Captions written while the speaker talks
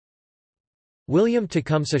William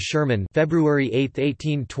Tecumseh Sherman (February 8,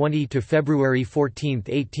 1820 to February 14,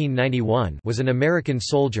 1891) was an American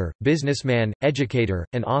soldier, businessman, educator,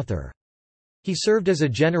 and author. He served as a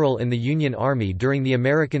general in the Union Army during the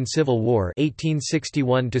American Civil War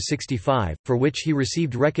 (1861–65), for which he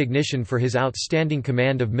received recognition for his outstanding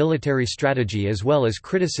command of military strategy as well as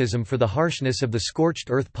criticism for the harshness of the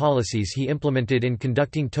scorched earth policies he implemented in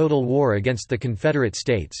conducting total war against the Confederate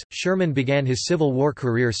States. Sherman began his Civil War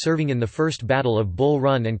career serving in the First Battle of Bull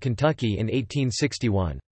Run and Kentucky in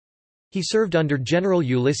 1861. He served under General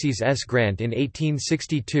Ulysses S. Grant in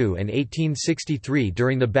 1862 and 1863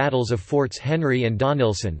 during the battles of Forts Henry and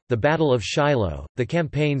Donelson, the Battle of Shiloh, the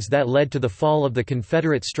campaigns that led to the fall of the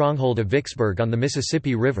Confederate stronghold of Vicksburg on the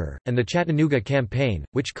Mississippi River, and the Chattanooga Campaign,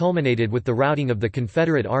 which culminated with the routing of the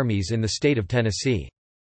Confederate armies in the state of Tennessee.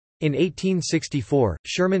 In 1864,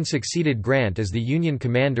 Sherman succeeded Grant as the Union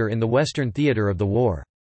commander in the Western theater of the war.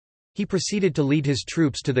 He proceeded to lead his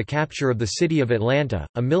troops to the capture of the city of Atlanta,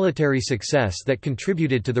 a military success that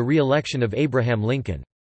contributed to the re-election of Abraham Lincoln.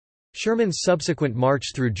 Sherman's subsequent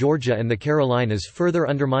march through Georgia and the Carolinas further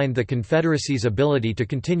undermined the Confederacy's ability to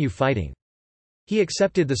continue fighting. He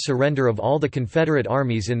accepted the surrender of all the Confederate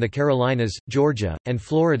armies in the Carolinas, Georgia, and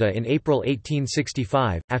Florida in April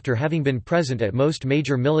 1865, after having been present at most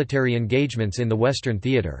major military engagements in the Western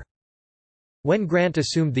theater. When Grant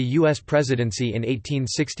assumed the U.S. presidency in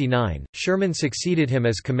 1869, Sherman succeeded him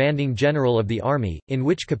as commanding general of the Army, in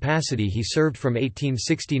which capacity he served from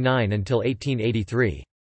 1869 until 1883.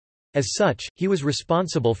 As such, he was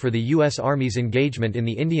responsible for the U.S. Army's engagement in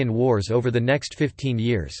the Indian Wars over the next 15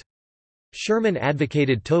 years. Sherman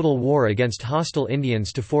advocated total war against hostile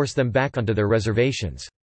Indians to force them back onto their reservations.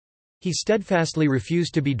 He steadfastly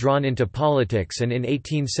refused to be drawn into politics and in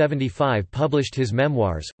 1875 published his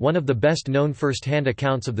memoirs, one of the best-known first-hand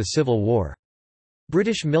accounts of the Civil War.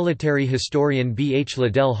 British military historian B. H.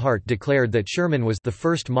 Liddell Hart declared that Sherman was the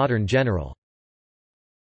first modern general.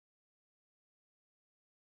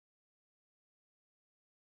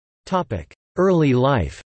 Early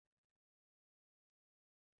life.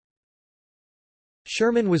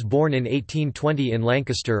 Sherman was born in 1820 in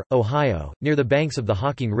Lancaster, Ohio, near the banks of the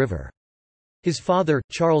Hocking River. His father,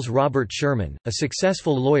 Charles Robert Sherman, a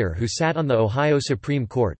successful lawyer who sat on the Ohio Supreme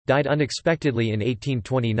Court, died unexpectedly in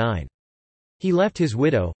 1829. He left his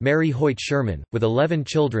widow, Mary Hoyt Sherman, with 11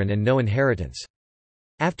 children and no inheritance.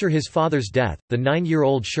 After his father's death, the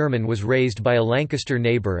 9-year-old Sherman was raised by a Lancaster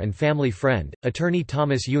neighbor and family friend, attorney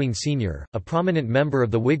Thomas Ewing Sr., a prominent member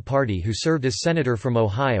of the Whig Party who served as senator from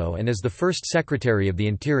Ohio and as the first Secretary of the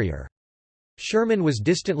Interior. Sherman was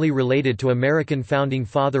distantly related to American founding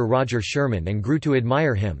father Roger Sherman and grew to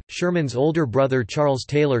admire him. Sherman's older brother Charles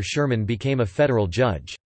Taylor Sherman became a federal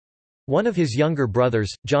judge. One of his younger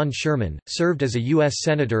brothers, John Sherman, served as a U.S.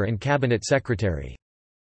 Senator and cabinet secretary.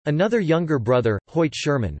 Another younger brother, Hoyt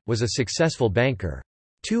Sherman, was a successful banker.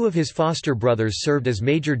 Two of his foster brothers served as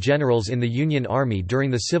major generals in the Union Army during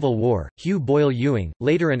the Civil War, Hugh Boyle Ewing,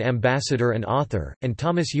 later an ambassador and author, and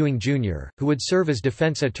Thomas Ewing, Jr., who would serve as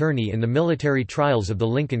defense attorney in the military trials of the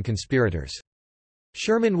Lincoln conspirators.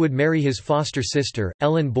 Sherman would marry his foster sister,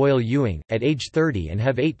 Ellen Boyle Ewing, at age 30 and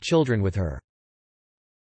have 8 children with her.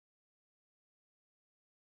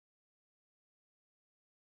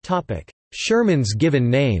 Sherman's given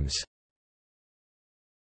names.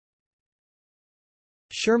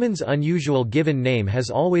 Sherman's unusual given name has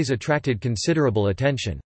always attracted considerable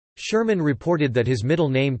attention. Sherman reported that his middle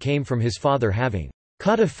name came from his father having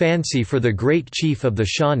caught a fancy for the great chief of the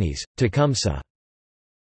Shawnees, Tecumseh.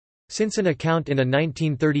 Since an account in a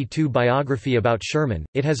 1932 biography about Sherman,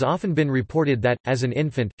 it has often been reported that, as an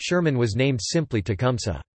infant, Sherman was named simply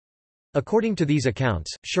Tecumseh. According to these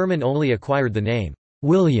accounts, Sherman only acquired the name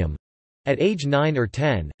William at age 9 or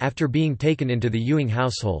 10, after being taken into the Ewing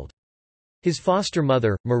household. His foster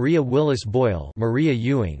mother, Maria Willis Boyle Maria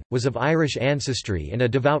Ewing, was of Irish ancestry and a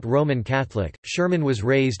devout Roman Catholic. Sherman was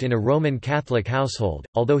raised in a Roman Catholic household,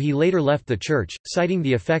 although he later left the church, citing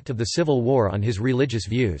the effect of the Civil War on his religious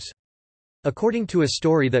views. According to a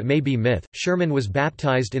story that may be myth, Sherman was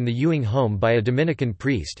baptized in the Ewing home by a Dominican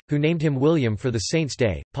priest, who named him William for the saint's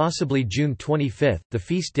day, possibly June 25, the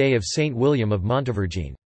feast day of Saint William of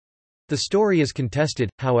Montevergine. The story is contested,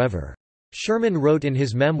 however. Sherman wrote in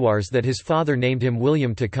his memoirs that his father named him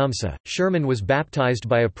William Tecumseh. Sherman was baptized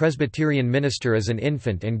by a Presbyterian minister as an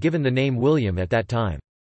infant and given the name William at that time.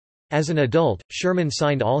 As an adult, Sherman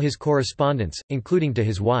signed all his correspondence, including to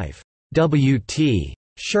his wife, W.T.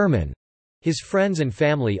 Sherman. His friends and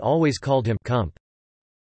family always called him Cump.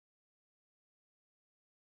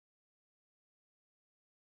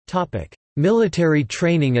 Military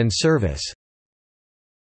training and service.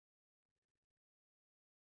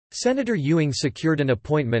 Senator Ewing secured an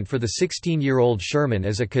appointment for the 16-year-old Sherman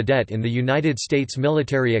as a cadet in the United States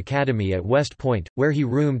Military Academy at West Point, where he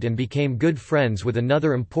roomed and became good friends with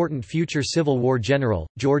another important future Civil War general,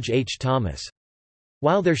 George H. Thomas.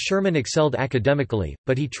 While there Sherman excelled academically,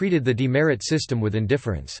 but he treated the demerit system with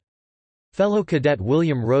indifference. Fellow cadet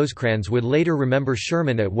William Rosecrans would later remember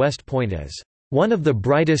Sherman at West Point as one of the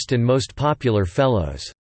brightest and most popular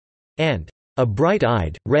fellows, and a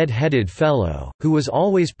bright-eyed, red-headed fellow, who was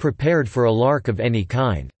always prepared for a lark of any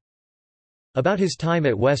kind. About his time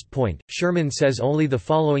at West Point, Sherman says only the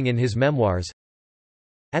following in his memoirs: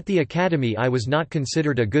 "At the academy I was not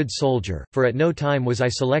considered a good soldier, for at no time was I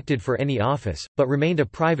selected for any office, but remained a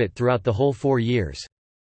private throughout the whole 4 years.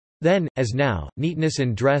 Then, as now, neatness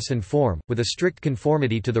in dress and form, with a strict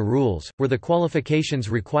conformity to the rules, were the qualifications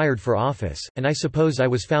required for office, and I suppose I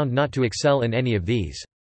was found not to excel in any of these.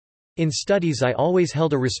 In studies I always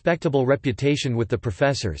held a respectable reputation with the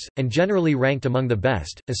professors, and generally ranked among the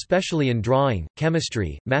best, especially in drawing,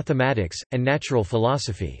 chemistry, mathematics, and natural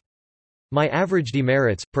philosophy. My average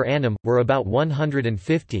demerits, per annum, were about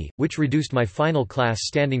 150, which reduced my final class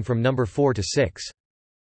standing from number 4 to 6.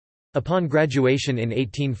 Upon graduation in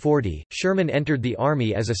 1840, Sherman entered the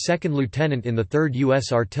Army as a second lieutenant in the 3rd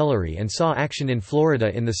U.S. Artillery and saw action in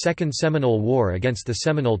Florida in the Second Seminole War against the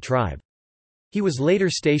Seminole tribe. He was later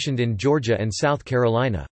stationed in Georgia and South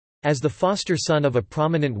Carolina. As the foster son of a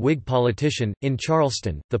prominent Whig politician, in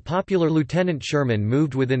Charleston, the popular Lieutenant Sherman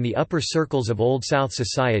moved within the upper circles of Old South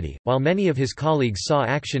society. While many of his colleagues saw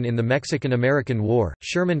action in the Mexican-American War,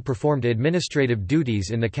 Sherman performed administrative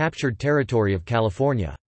duties in the captured territory of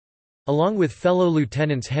California. Along with fellow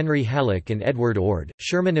lieutenants Henry Halleck and Edward Ord,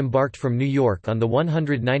 Sherman embarked from New York on the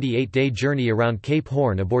 198-day journey around Cape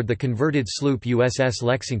Horn aboard the converted sloop USS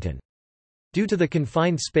Lexington. Due to the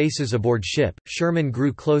confined spaces aboard ship, Sherman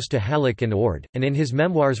grew close to Halleck and Ord, and in his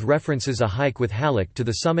memoirs references a hike with Halleck to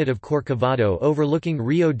the summit of Corcovado overlooking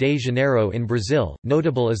Rio de Janeiro in Brazil,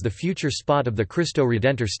 notable as the future spot of the Cristo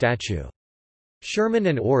Redentor statue. Sherman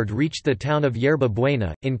and Ord reached the town of Yerba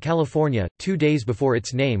Buena, in California, 2 days before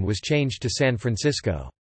its name was changed to San Francisco.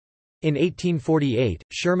 In 1848,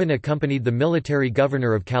 Sherman accompanied the military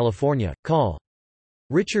governor of California, Col.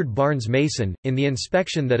 Richard Barnes Mason, in the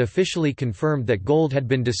inspection that officially confirmed that gold had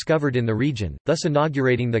been discovered in the region, thus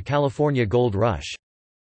inaugurating the California Gold Rush.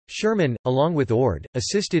 Sherman, along with Ord,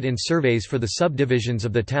 assisted in surveys for the subdivisions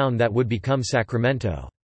of the town that would become Sacramento.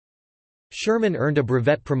 Sherman earned a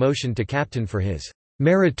brevet promotion to captain for his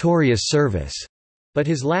meritorious service, but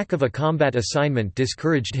his lack of a combat assignment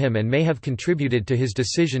discouraged him and may have contributed to his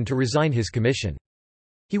decision to resign his commission.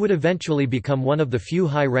 He would eventually become one of the few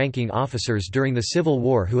high-ranking officers during the Civil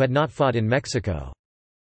War who had not fought in Mexico.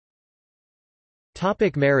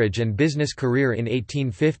 Marriage and business career. In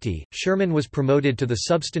 1850, Sherman was promoted to the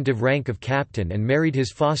substantive rank of captain and married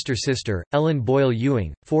his foster sister, Ellen Boyle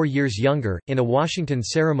Ewing, 4 years younger, in a Washington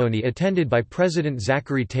ceremony attended by President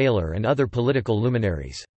Zachary Taylor and other political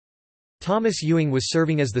luminaries. Thomas Ewing was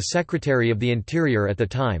serving as the Secretary of the Interior at the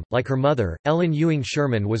time. Like her mother, Ellen Ewing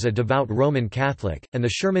Sherman was a devout Roman Catholic, and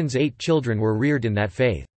the Shermans' 8 children were reared in that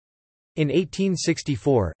faith. In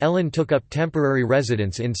 1864, Ellen took up temporary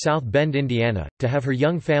residence in South Bend, Indiana, to have her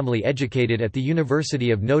young family educated at the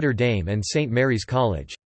University of Notre Dame and St. Mary's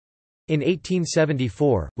College. In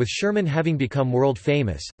 1874, with Sherman having become world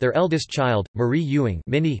famous, their eldest child, Marie Ewing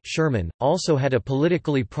Minnie Sherman, also had a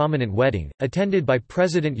politically prominent wedding, attended by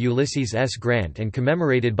President Ulysses S. Grant and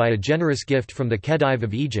commemorated by a generous gift from the Khedive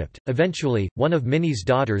of Egypt. Eventually, one of Minnie's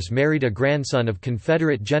daughters married a grandson of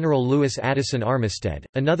Confederate General Lewis Addison Armistead.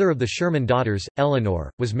 Another of the Sherman daughters,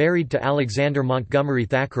 Eleanor, was married to Alexander Montgomery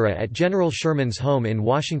Thackara at General Sherman's home in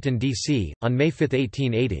Washington, D.C., on May 5,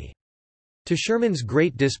 1880. To Sherman's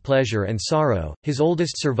great displeasure and sorrow, his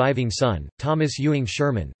oldest surviving son, Thomas Ewing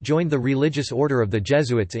Sherman, joined the religious order of the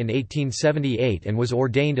Jesuits in 1878 and was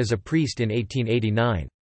ordained as a priest in 1889.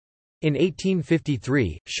 In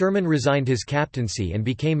 1853, Sherman resigned his captaincy and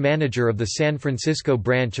became manager of the San Francisco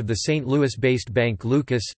branch of the St. Louis-based bank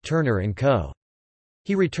Lucas, Turner & Co.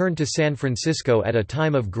 He returned to San Francisco at a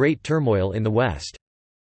time of great turmoil in the West.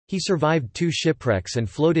 He survived 2 shipwrecks and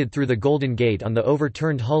floated through the Golden Gate on the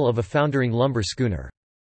overturned hull of a foundering lumber schooner.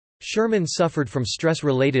 Sherman suffered from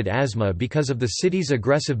stress-related asthma because of the city's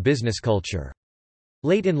aggressive business culture.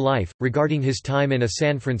 Late in life, regarding his time in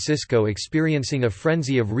San Francisco experiencing a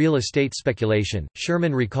frenzy of real estate speculation,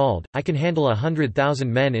 Sherman recalled, "I can handle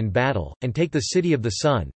 100,000 men in battle, and take the city of the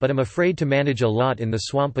sun, but am afraid to manage a lot in the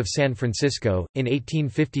swamp of San Francisco." In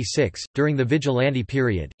 1856, during the Vigilante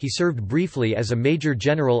period, he served briefly as a major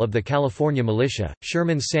general of the California militia.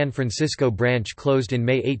 Sherman's San Francisco branch closed in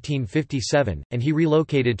May 1857, and he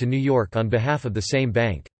relocated to New York on behalf of the same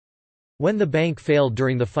bank. When the bank failed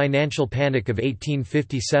during the financial panic of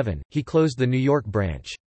 1857, he closed the New York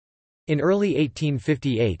branch. In early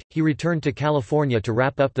 1858, he returned to California to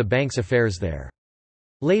wrap up the bank's affairs there.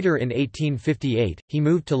 Later in 1858, he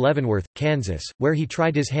moved to Leavenworth, Kansas, where he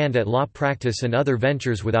tried his hand at law practice and other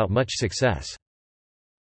ventures without much success.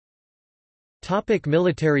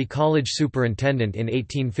 Military college superintendent. In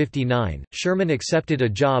 1859, Sherman accepted a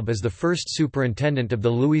job as the first superintendent of the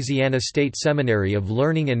Louisiana State Seminary of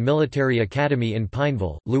Learning and Military Academy in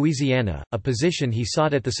Pineville, Louisiana, a position he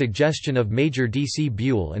sought at the suggestion of Major D.C.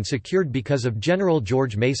 Buell and secured because of General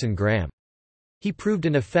George Mason Graham. He proved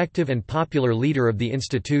an effective and popular leader of the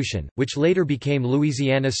institution, which later became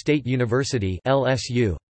Louisiana State University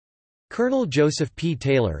 (LSU). Colonel Joseph P.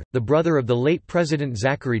 Taylor, the brother of the late President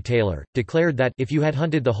Zachary Taylor, declared that, "If you had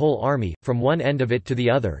hunted the whole army, from one end of it to the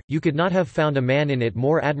other, you could not have found a man in it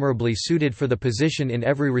more admirably suited for the position in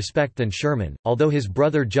every respect than Sherman." Although his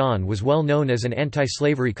brother John was well known as an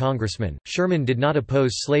anti-slavery congressman, Sherman did not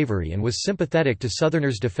oppose slavery and was sympathetic to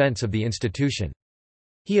Southerners' defense of the institution.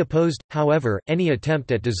 He opposed, however, any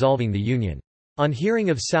attempt at dissolving the Union. On hearing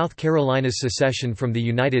of South Carolina's secession from the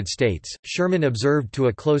United States, Sherman observed to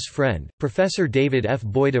a close friend, Professor David F.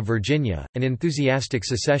 Boyd of Virginia, an enthusiastic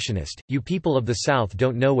secessionist, "You people of the South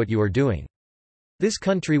don't know what you are doing. This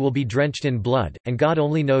country will be drenched in blood, and God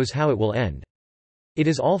only knows how it will end. It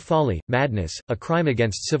is all folly, madness, a crime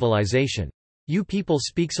against civilization. You people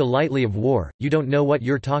speak so lightly of war, you don't know what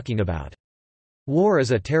you're talking about. War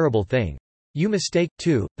is a terrible thing. You mistake,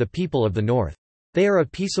 too, the people of the North. They are a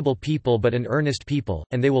peaceable people but an earnest people,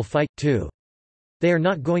 and they will fight, too. They are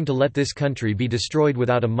not going to let this country be destroyed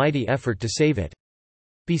without a mighty effort to save it.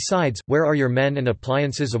 Besides, where are your men and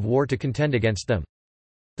appliances of war to contend against them?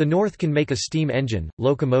 The North can make a steam engine,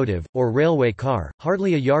 locomotive, or railway car,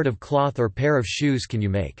 hardly a yard of cloth or pair of shoes can you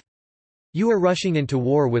make. You are rushing into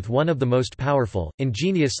war with one of the most powerful,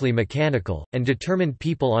 ingeniously mechanical, and determined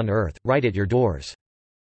people on earth, right at your doors.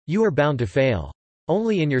 You are bound to fail.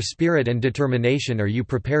 Only in your spirit and determination are you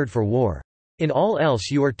prepared for war. In all else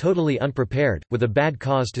you are totally unprepared, with a bad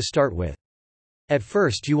cause to start with. At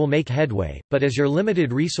first you will make headway, but as your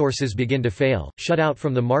limited resources begin to fail, shut out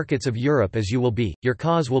from the markets of Europe as you will be, your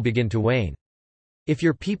cause will begin to wane. If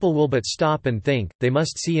your people will but stop and think, they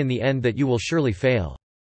must see in the end that you will surely fail."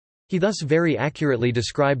 He thus very accurately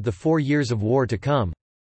described the 4 years of war to come.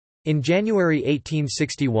 In January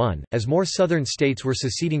 1861, as more Southern states were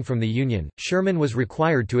seceding from the Union, Sherman was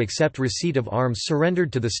required to accept receipt of arms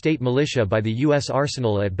surrendered to the state militia by the U.S.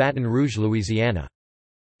 arsenal at Baton Rouge, Louisiana.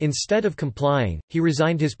 Instead of complying, he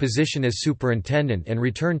resigned his position as superintendent and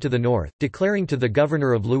returned to the North, declaring to the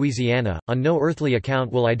governor of Louisiana, "On no earthly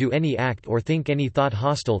account will I do any act or think any thought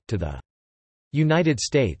hostile to the United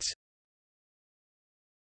States."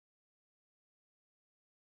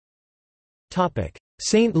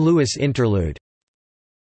 St. Louis interlude.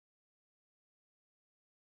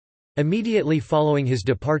 Immediately following his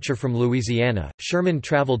departure from Louisiana, Sherman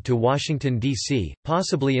traveled to Washington, D.C.,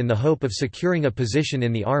 possibly in the hope of securing a position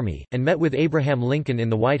in the Army, and met with Abraham Lincoln in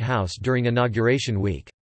the White House during Inauguration Week.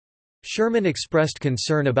 Sherman expressed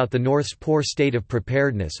concern about the North's poor state of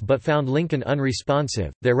preparedness but found Lincoln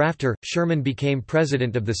unresponsive. Thereafter, Sherman became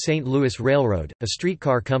president of the St. Louis Railroad, a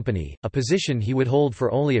streetcar company, a position he would hold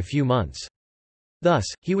for only a few months. Thus,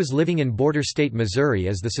 he was living in border state Missouri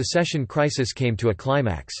as the secession crisis came to a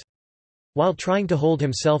climax. While trying to hold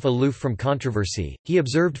himself aloof from controversy, he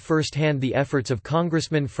observed firsthand the efforts of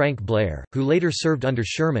Congressman Frank Blair, who later served under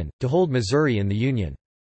Sherman, to hold Missouri in the Union.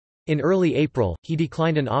 In early April, he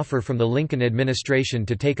declined an offer from the Lincoln administration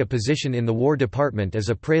to take a position in the War Department as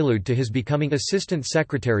a prelude to his becoming Assistant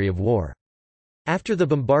Secretary of War. After the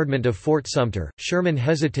bombardment of Fort Sumter, Sherman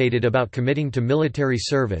hesitated about committing to military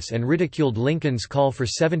service and ridiculed Lincoln's call for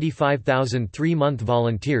 75,000 three-month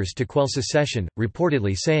volunteers to quell secession,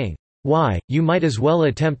 reportedly saying, "Why, you might as well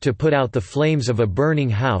attempt to put out the flames of a burning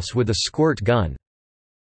house with a squirt gun."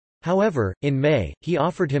 However, in May, he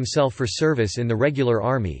offered himself for service in the regular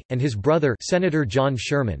army, and his brother, Senator John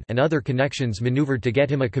Sherman, and other connections maneuvered to get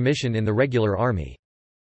him a commission in the regular army.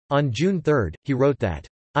 On June 3, he wrote that,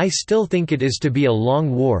 "I still think it is to be a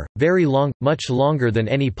long war, very long, much longer than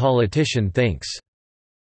any politician thinks."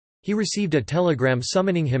 He received a telegram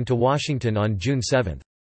summoning him to Washington on June 7.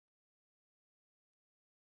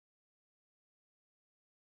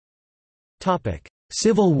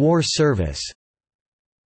 Civil War service.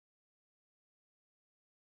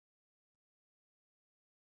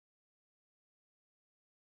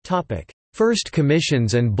 First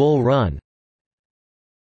commissions and Bull Run.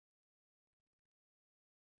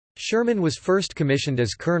 Sherman was first commissioned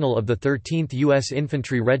as colonel of the 13th U.S.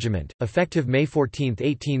 Infantry Regiment, effective May 14,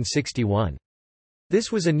 1861.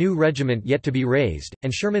 This was a new regiment yet to be raised,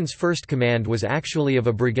 and Sherman's first command was actually of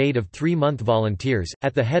a brigade of 3-month volunteers,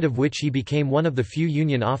 at the head of which he became one of the few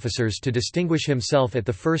Union officers to distinguish himself at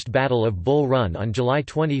the First Battle of Bull Run on July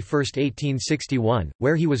 21, 1861,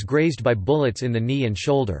 where he was grazed by bullets in the knee and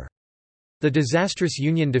shoulder. The disastrous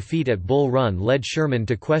Union defeat at Bull Run led Sherman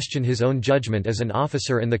to question his own judgment as an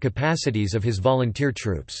officer and the capacities of his volunteer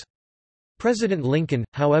troops. President Lincoln,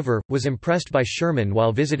 however, was impressed by Sherman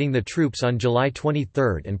while visiting the troops on July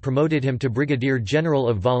 23 and promoted him to Brigadier General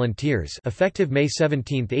of Volunteers effective May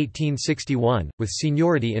 17, 1861, with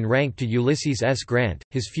seniority in rank to Ulysses S. Grant,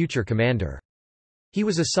 his future commander. He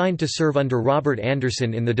was assigned to serve under Robert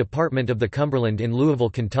Anderson in the Department of the Cumberland in Louisville,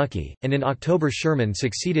 Kentucky, and in October Sherman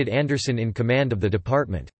succeeded Anderson in command of the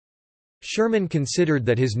department. Sherman considered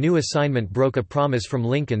that his new assignment broke a promise from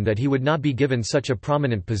Lincoln that he would not be given such a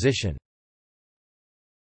prominent position.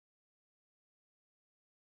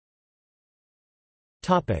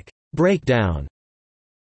 Breakdown.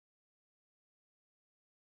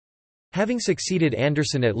 Having succeeded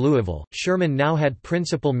Anderson at Louisville, Sherman now had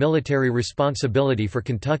principal military responsibility for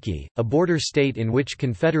Kentucky, a border state in which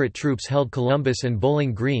Confederate troops held Columbus and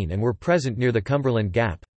Bowling Green and were present near the Cumberland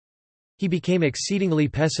Gap. He became exceedingly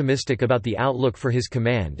pessimistic about the outlook for his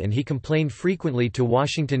command, and he complained frequently to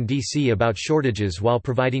Washington, D.C. about shortages while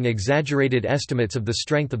providing exaggerated estimates of the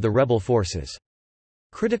strength of the rebel forces.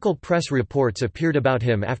 Critical press reports appeared about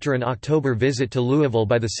him after an October visit to Louisville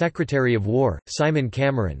by the Secretary of War, Simon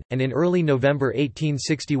Cameron, and in early November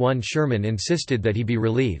 1861 Sherman insisted that he be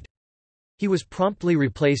relieved. He was promptly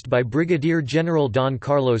replaced by Brigadier General Don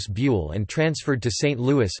Carlos Buell and transferred to St.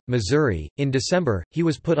 Louis, Missouri. In December, he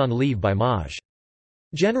was put on leave by Maj.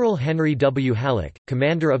 General Henry W. Halleck,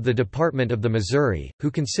 commander of the Department of the Missouri,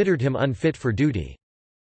 who considered him unfit for duty.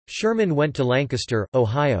 Sherman went to Lancaster,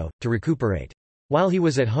 Ohio, to recuperate. While he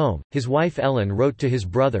was at home, his wife Ellen wrote to his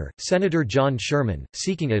brother, Senator John Sherman,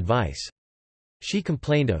 seeking advice. She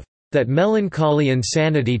complained of that melancholy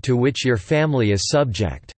insanity to which your family is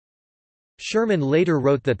subject. Sherman later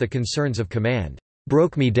wrote that the concerns of command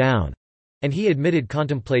broke me down, and he admitted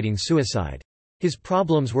contemplating suicide. His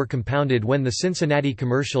problems were compounded when the Cincinnati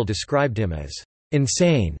Commercial described him as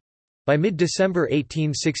insane. By mid-December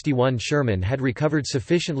 1861 Sherman had recovered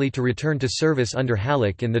sufficiently to return to service under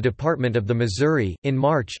Halleck in the Department of the Missouri. In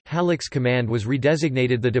March, Halleck's command was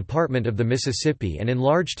redesignated the Department of the Mississippi and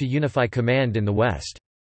enlarged to unify command in the West.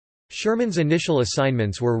 Sherman's initial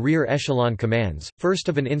assignments were rear echelon commands, first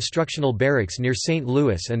of an instructional barracks near St.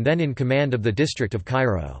 Louis and then in command of the District of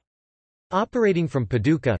Cairo. Operating from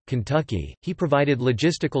Paducah, Kentucky, he provided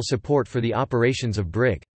logistical support for the operations of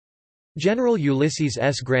Brig. General Ulysses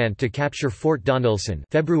S. Grant to capture Fort Donelson,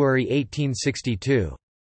 February 1862.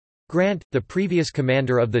 Grant, the previous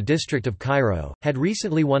commander of the District of Cairo, had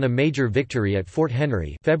recently won a major victory at Fort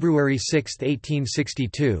Henry, February 6,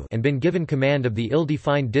 1862, and been given command of the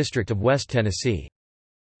ill-defined district of West Tennessee.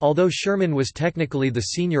 Although Sherman was technically the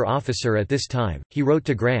senior officer at this time, he wrote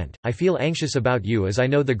to Grant, "I feel anxious about you as I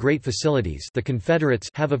know the great facilities the Confederates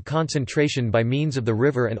have of concentration by means of the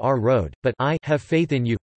river and our road, but I have faith in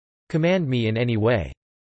you. Command me in any way."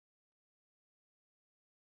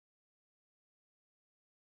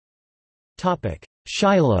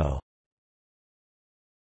 Shiloh.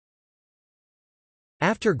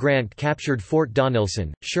 After Grant captured Fort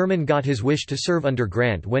Donelson, Sherman got his wish to serve under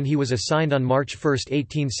Grant when he was assigned on March 1,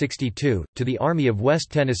 1862, to the Army of West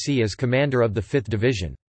Tennessee as commander of the 5th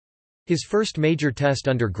Division. His first major test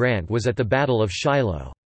under Grant was at the Battle of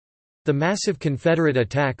Shiloh. The massive Confederate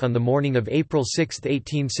attack on the morning of April 6,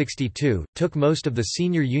 1862, took most of the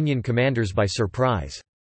senior Union commanders by surprise.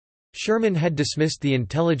 Sherman had dismissed the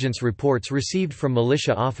intelligence reports received from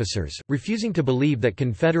militia officers, refusing to believe that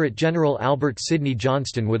Confederate General Albert Sidney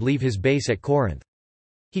Johnston would leave his base at Corinth.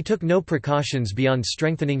 He took no precautions beyond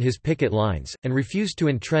strengthening his picket lines, and refused to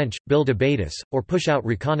entrench, build abatis, or push out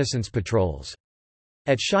reconnaissance patrols.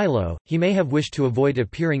 At Shiloh, he may have wished to avoid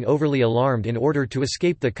appearing overly alarmed in order to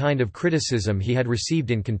escape the kind of criticism he had received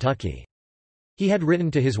in Kentucky. He had written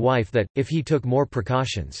to his wife that, if he took more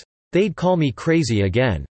precautions, "they'd call me crazy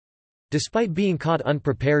again." Despite being caught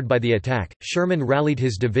unprepared by the attack, Sherman rallied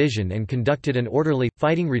his division and conducted an orderly,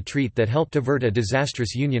 fighting retreat that helped avert a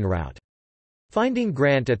disastrous Union rout. Finding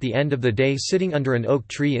Grant at the end of the day sitting under an oak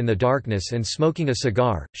tree in the darkness and smoking a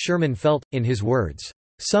cigar, Sherman felt, in his words,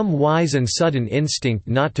 "some wise and sudden instinct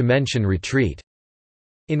not to mention retreat."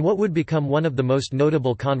 In what would become one of the most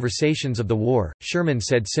notable conversations of the war, Sherman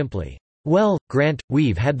said simply, "Well, Grant,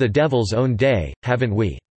 we've had the devil's own day, haven't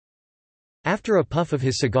we?" After a puff of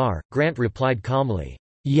his cigar, Grant replied calmly,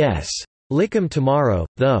 "Yes. Lick 'em tomorrow,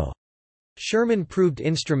 though." Sherman proved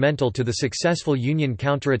instrumental to the successful Union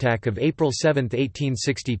counterattack of April 7,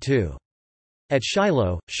 1862. At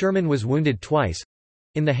Shiloh, Sherman was wounded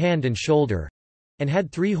twice—in the hand and shoulder—and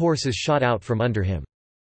had 3 horses shot out from under him.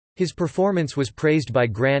 His performance was praised by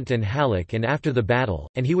Grant and Halleck and after the battle,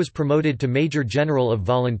 and he was promoted to Major General of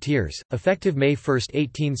Volunteers, effective May 1,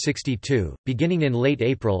 1862. Beginning in late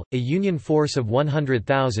April, a Union force of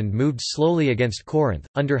 100,000 moved slowly against Corinth,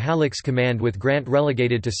 under Halleck's command with Grant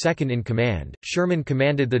relegated to second in command. Sherman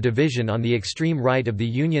commanded the division on the extreme right of the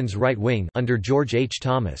Union's right wing under George H.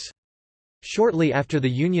 Thomas. Shortly after the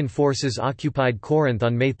Union forces occupied Corinth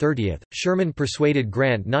on May 30, Sherman persuaded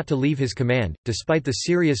Grant not to leave his command, despite the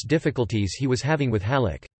serious difficulties he was having with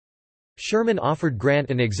Halleck. Sherman offered Grant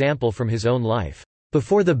an example from his own life.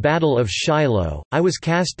 "Before the Battle of Shiloh, I was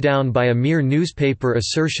cast down by a mere newspaper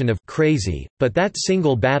assertion of crazy, but that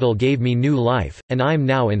single battle gave me new life, and I'm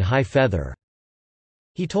now in high feather."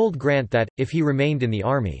 He told Grant that, if he remained in the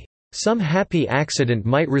army, "some happy accident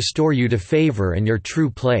might restore you to favor and your true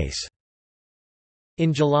place."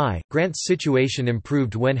 In July, Grant's situation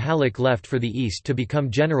improved when Halleck left for the east to become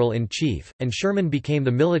general-in-chief, and Sherman became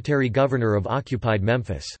the military governor of occupied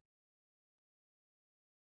Memphis.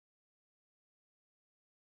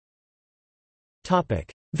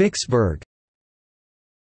 Vicksburg.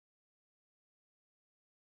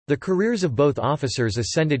 The careers of both officers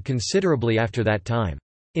ascended considerably after that time.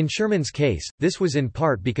 In Sherman's case, this was in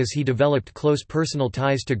part because he developed close personal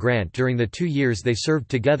ties to Grant during the 2 years they served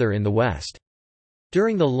together in the West.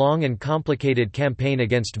 During the long and complicated campaign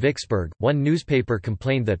against Vicksburg, one newspaper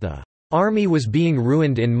complained that the Army was being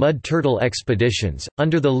ruined in mud turtle expeditions,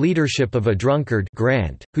 under the leadership of a drunkard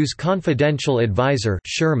Grant, whose confidential advisor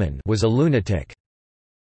Sherman was a lunatic.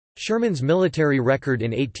 Sherman's military record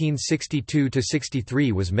in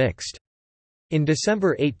 1862–63 was mixed. In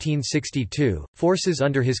December 1862, forces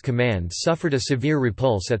under his command suffered a severe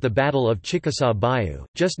repulse at the Battle of Chickasaw Bayou,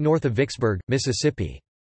 just north of Vicksburg, Mississippi.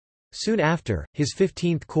 Soon after, his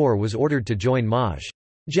 15th Corps was ordered to join Maj.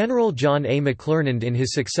 General John A. McClernand in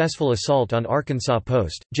his successful assault on Arkansas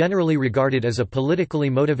Post, generally regarded as a politically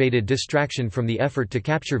motivated distraction from the effort to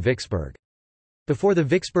capture Vicksburg. Before the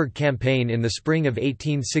Vicksburg campaign in the spring of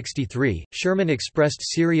 1863, Sherman expressed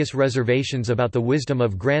serious reservations about the wisdom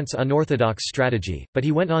of Grant's unorthodox strategy, but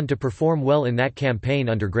he went on to perform well in that campaign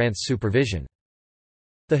under Grant's supervision.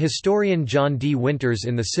 The historian John D. Winters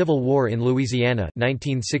in The Civil War in Louisiana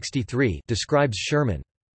 1963 describes Sherman.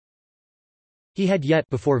 He had yet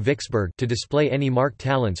before Vicksburg to display any marked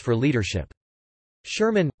talents for leadership.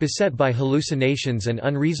 Sherman, beset by hallucinations and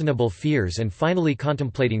unreasonable fears and finally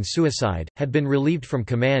contemplating suicide, had been relieved from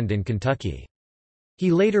command in Kentucky.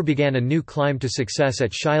 He later began a new climb to success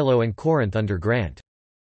at Shiloh and Corinth under Grant.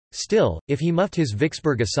 Still, if he muffed his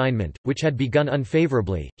Vicksburg assignment, which had begun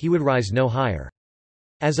unfavorably, he would rise no higher.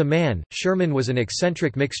 As a man, Sherman was an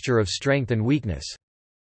eccentric mixture of strength and weakness.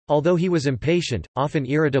 Although he was impatient, often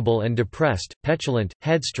irritable and depressed, petulant,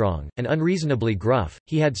 headstrong, and unreasonably gruff,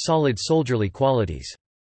 he had solid soldierly qualities.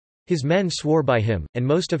 His men swore by him, and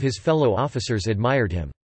most of his fellow officers admired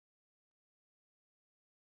him.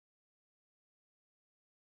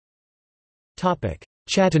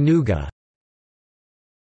 Chattanooga.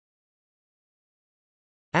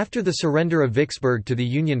 After the surrender of Vicksburg to the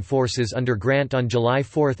Union forces under Grant on July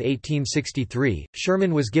 4, 1863,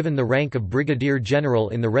 Sherman was given the rank of brigadier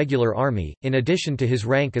general in the regular army, in addition to his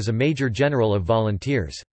rank as a major general of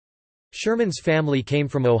volunteers. Sherman's family came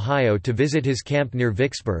from Ohio to visit his camp near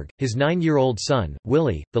Vicksburg. His 9-year-old son,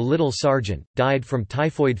 Willie, the little sergeant, died from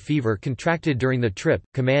typhoid fever contracted during the trip.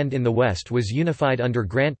 Command in the West was unified under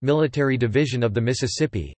Grant, Military Division of the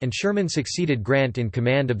Mississippi, and Sherman succeeded Grant in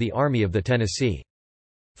command of the Army of the Tennessee.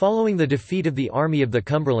 Following the defeat of the Army of the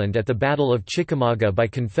Cumberland at the Battle of Chickamauga by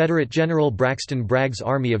Confederate General Braxton Bragg's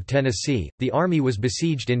Army of Tennessee, the Army was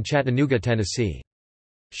besieged in Chattanooga, Tennessee.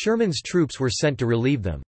 Sherman's troops were sent to relieve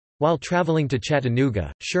them. While traveling to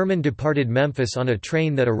Chattanooga, Sherman departed Memphis on a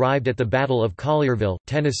train that arrived at the Battle of Collierville,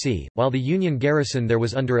 Tennessee, while the Union garrison there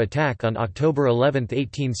was under attack on October 11,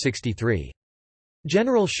 1863.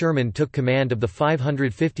 General Sherman took command of the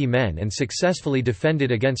 550 men and successfully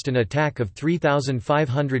defended against an attack of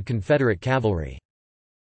 3,500 Confederate cavalry.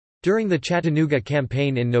 During the Chattanooga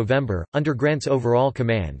campaign in November, under Grant's overall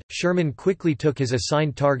command, Sherman quickly took his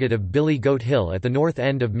assigned target of Billy Goat Hill at the north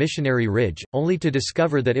end of Missionary Ridge, only to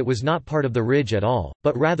discover that it was not part of the ridge at all,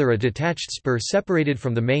 but rather a detached spur separated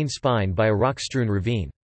from the main spine by a rock-strewn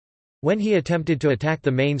ravine. When he attempted to attack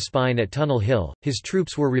the main spine at Tunnel Hill, his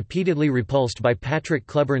troops were repeatedly repulsed by Patrick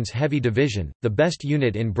Cleburne's Heavy Division, the best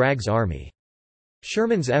unit in Bragg's army.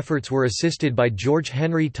 Sherman's efforts were assisted by George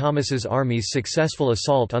Henry Thomas's army's successful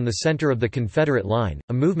assault on the center of the Confederate line,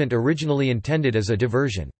 a movement originally intended as a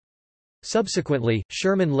diversion. Subsequently,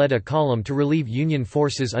 Sherman led a column to relieve Union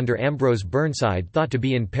forces under Ambrose Burnside thought to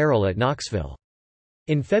be in peril at Knoxville.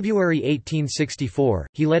 In February 1864,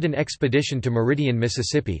 he led an expedition to Meridian,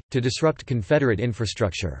 Mississippi, to disrupt Confederate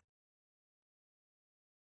infrastructure.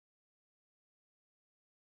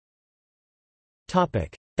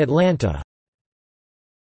 Atlanta.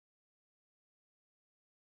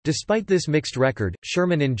 Despite this mixed record,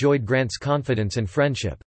 Sherman enjoyed Grant's confidence and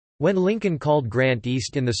friendship. When Lincoln called Grant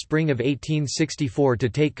east in the spring of 1864 to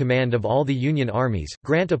take command of all the Union armies,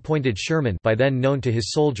 Grant appointed Sherman, by then known to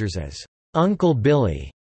his soldiers as Uncle Billy,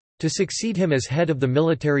 to succeed him as head of the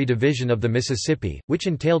Military Division of the Mississippi, which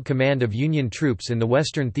entailed command of Union troops in the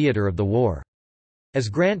western theater of the war. As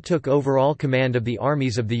Grant took overall command of the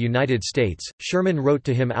armies of the United States, Sherman wrote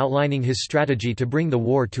to him outlining his strategy to bring the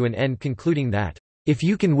war to an end, concluding that, "If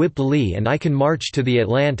you can whip Lee and I can march to the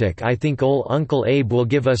Atlantic, I think ol' Uncle Abe will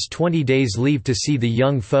give us 20 days leave to see the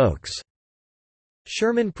young folks."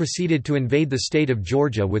 Sherman proceeded to invade the state of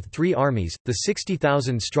Georgia with three armies, the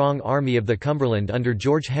 60,000-strong Army of the Cumberland under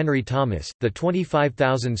George Henry Thomas, the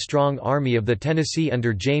 25,000-strong Army of the Tennessee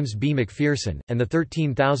under James B. McPherson, and the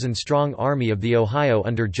 13,000-strong Army of the Ohio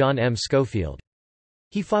under John M. Schofield.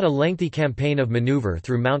 He fought a lengthy campaign of maneuver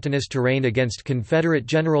through mountainous terrain against Confederate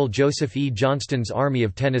General Joseph E. Johnston's Army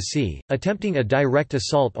of Tennessee, attempting a direct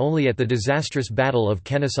assault only at the disastrous Battle of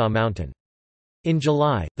Kennesaw Mountain. In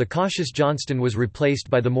July, the cautious Johnston was replaced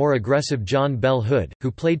by the more aggressive John Bell Hood, who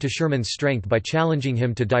played to Sherman's strength by challenging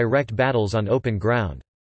him to direct battles on open ground.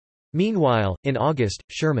 Meanwhile, in August,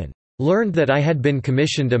 Sherman learned that I had been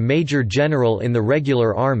commissioned a major general in the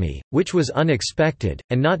regular army, which was unexpected,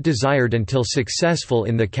 and not desired until successful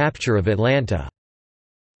in the capture of Atlanta.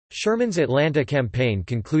 Sherman's Atlanta campaign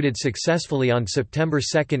concluded successfully on September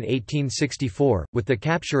 2, 1864, with the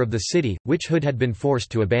capture of the city, which Hood had been forced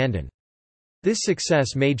to abandon. This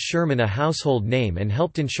success made Sherman a household name and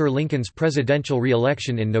helped ensure Lincoln's presidential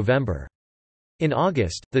re-election in November. In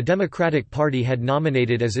August, the Democratic Party had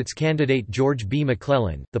nominated as its candidate George B.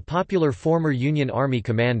 McClellan, the popular former Union Army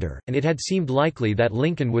commander, and it had seemed likely that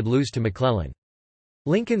Lincoln would lose to McClellan.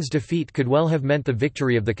 Lincoln's defeat could well have meant the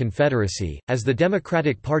victory of the Confederacy, as the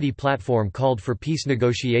Democratic Party platform called for peace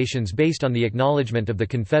negotiations based on the acknowledgement of the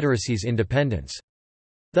Confederacy's independence.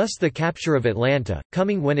 Thus the capture of Atlanta,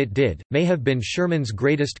 coming when it did, may have been Sherman's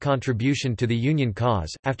greatest contribution to the Union cause.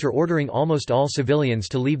 After ordering almost all civilians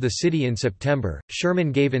to leave the city in September,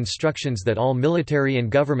 Sherman gave instructions that all military and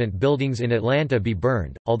government buildings in Atlanta be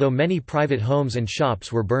burned, although many private homes and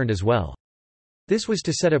shops were burned as well. This was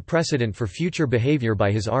to set a precedent for future behavior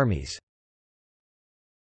by his armies.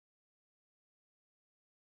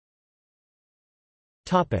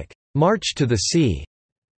 March to the sea.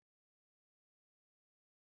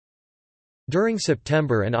 During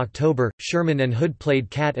September and October, Sherman and Hood played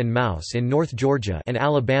cat and mouse in North Georgia and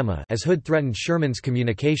Alabama as Hood threatened Sherman's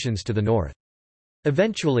communications to the north.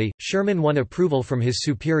 Eventually, Sherman won approval from his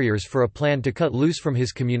superiors for a plan to cut loose from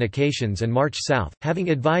his communications and march south, having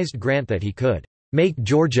advised Grant that he could make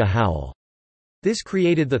Georgia howl. This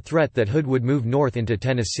created the threat that Hood would move north into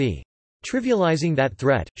Tennessee. Trivializing that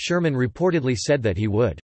threat, Sherman reportedly said that he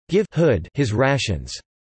would give Hood his rations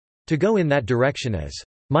to go in that direction as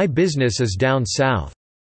 "My business is down south."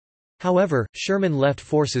 However, Sherman left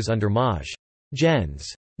forces under Maj. Gens.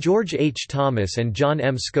 George H. Thomas and John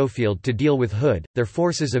M. Schofield to deal with Hood. Their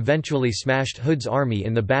forces eventually smashed Hood's army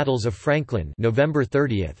in the battles of Franklin (November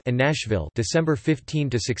 30) and Nashville (December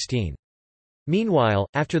 15–16). Meanwhile,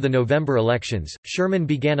 after the November elections, Sherman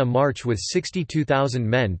began a march with 62,000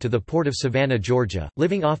 men to the port of Savannah, Georgia,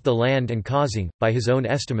 living off the land and causing, by his own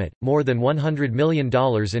estimate, more than $100 million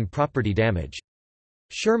in property damage.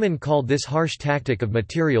 Sherman called this harsh tactic of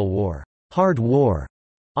material war, hard war,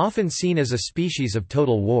 often seen as a species of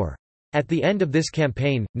total war. At the end of this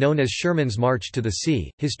campaign, known as Sherman's March to the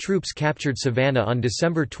Sea, his troops captured Savannah on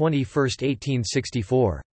December 21,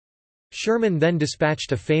 1864. Sherman then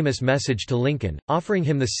dispatched a famous message to Lincoln, offering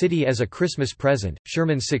him the city as a Christmas present.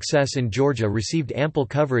 Sherman's success in Georgia received ample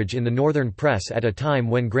coverage in the Northern press at a time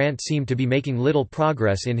when Grant seemed to be making little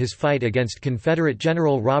progress in his fight against Confederate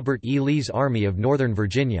General Robert E. Lee's Army of Northern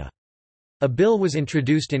Virginia. A bill was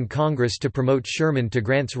introduced in Congress to promote Sherman to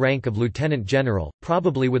Grant's rank of lieutenant general,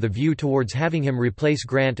 probably with a view towards having him replace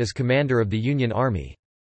Grant as commander of the Union Army.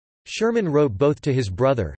 Sherman wrote both to his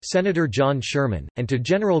brother, Senator John Sherman, and to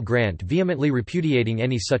General Grant vehemently repudiating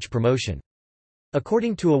any such promotion.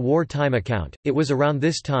 According to a wartime account, it was around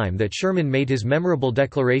this time that Sherman made his memorable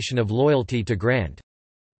declaration of loyalty to Grant.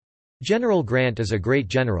 "General Grant is a great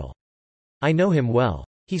general. I know him well.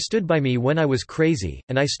 He stood by me when I was crazy,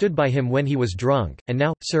 and I stood by him when he was drunk, and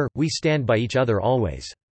now, sir, we stand by each other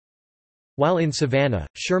always." While in Savannah,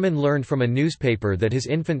 Sherman learned from a newspaper that his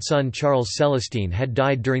infant son Charles Celestine had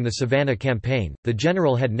died during the Savannah campaign. The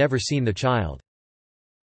general had never seen the child.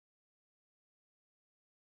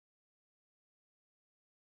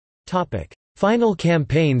 Final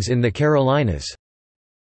campaigns in the Carolinas.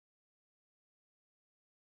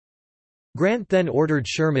 Grant then ordered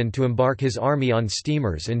Sherman to embark his army on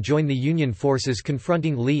steamers and join the Union forces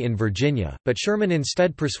confronting Lee in Virginia, but Sherman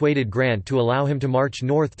instead persuaded Grant to allow him to march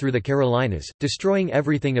north through the Carolinas, destroying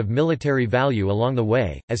everything of military value along the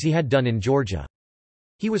way, as he had done in Georgia.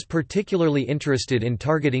 He was particularly interested in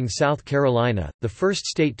targeting South Carolina, the first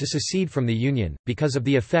state to secede from the Union, because of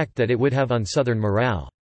the effect that it would have on Southern morale.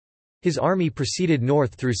 His army proceeded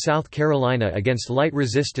north through South Carolina against light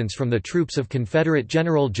resistance from the troops of Confederate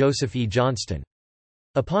General Joseph E. Johnston.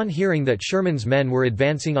 Upon hearing that Sherman's men were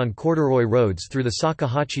advancing on corduroy roads through the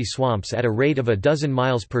Salkehatchie swamps at a rate of 12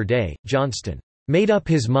 miles per day, Johnston made up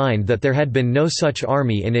his mind that there had been no such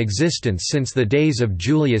army in existence since the days of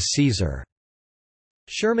Julius Caesar.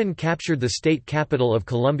 Sherman captured the state capital of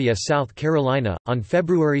Columbia, South Carolina, on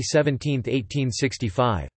February 17,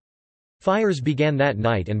 1865. Fires began that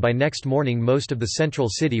night, and by next morning most of the central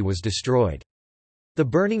city was destroyed. The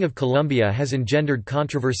burning of Columbia has engendered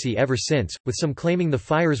controversy ever since, with some claiming the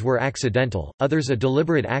fires were accidental, others a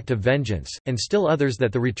deliberate act of vengeance, and still others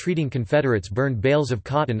that the retreating Confederates burned bales of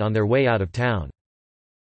cotton on their way out of town.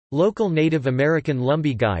 Local Native American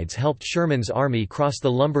Lumbee guides helped Sherman's army cross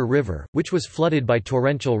the Lumber River, which was flooded by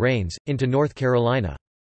torrential rains, into North Carolina.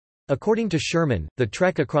 According to Sherman, the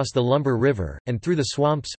trek across the Lumber River, and through the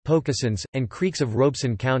swamps, Pocossins, and creeks of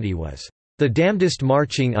Robeson County was the damnedest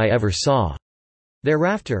marching I ever saw.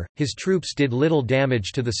 Thereafter, his troops did little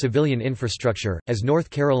damage to the civilian infrastructure, as North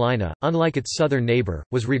Carolina, unlike its southern neighbor,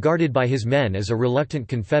 was regarded by his men as a reluctant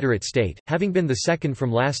Confederate state, having been the second from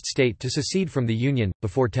last state to secede from the Union,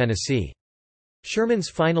 before Tennessee. Sherman's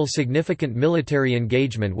final significant military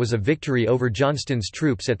engagement was a victory over Johnston's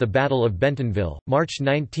troops at the Battle of Bentonville, March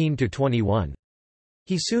 19–21.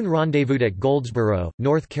 He soon rendezvoused at Goldsboro,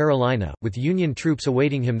 North Carolina, with Union troops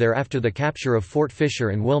awaiting him there after the capture of Fort Fisher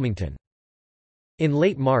and Wilmington. In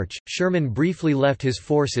late March, Sherman briefly left his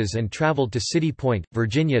forces and traveled to City Point,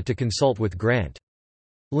 Virginia to consult with Grant.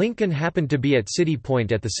 Lincoln happened to be at City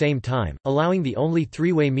Point at the same time, allowing the only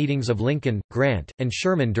three-way meetings of Lincoln, Grant, and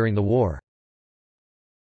Sherman during the war.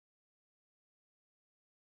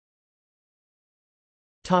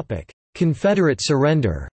 Confederate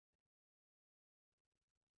surrender.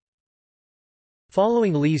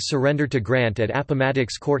 Following Lee's surrender to Grant at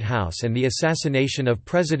Appomattox Courthouse and the assassination of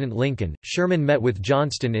President Lincoln, Sherman met with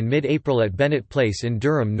Johnston in mid-April at Bennett Place in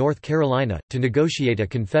Durham, North Carolina, to negotiate a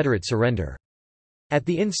Confederate surrender. At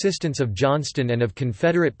the insistence of Johnston and of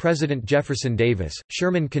Confederate President Jefferson Davis,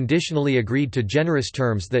 Sherman conditionally agreed to generous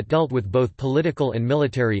terms that dealt with both political and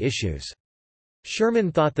military issues.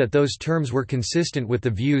 Sherman thought that those terms were consistent with the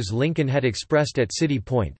views Lincoln had expressed at City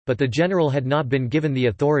Point, but the general had not been given the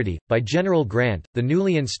authority, by General Grant, the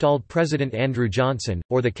newly installed President Andrew Johnson,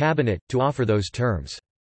 or the Cabinet, to offer those terms.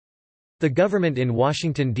 The government in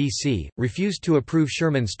Washington, D.C., refused to approve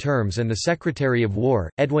Sherman's terms, and the Secretary of War,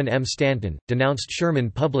 Edwin M. Stanton, denounced Sherman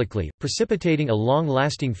publicly, precipitating a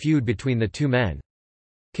long-lasting feud between the two men.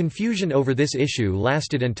 Confusion over this issue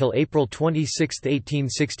lasted until April 26,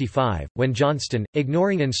 1865, when Johnston,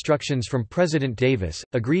 ignoring instructions from President Davis,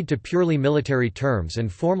 agreed to purely military terms and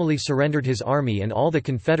formally surrendered his army and all the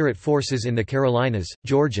Confederate forces in the Carolinas,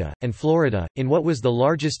 Georgia, and Florida, in what was the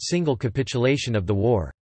largest single capitulation of the war.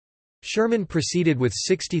 Sherman proceeded with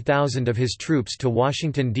 60,000 of his troops to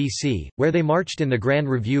Washington, D.C., where they marched in the Grand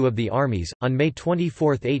Review of the Armies, on May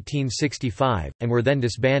 24, 1865, and were then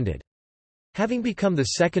disbanded. Having become the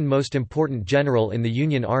second most important general in the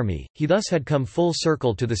Union Army, he thus had come full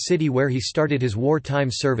circle to the city where he started his wartime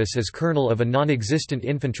service as colonel of a non-existent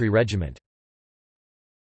infantry regiment.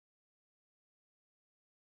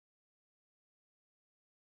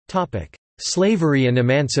 Slavery and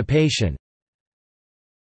emancipation.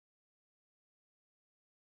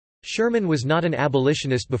 Sherman was not an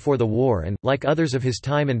abolitionist before the war and, like others of his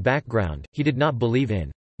time and background, he did not believe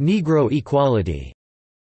in Negro equality.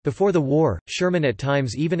 Before the war, Sherman at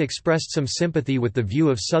times even expressed some sympathy with the view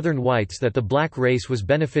of Southern whites that the black race was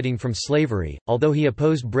benefiting from slavery, although he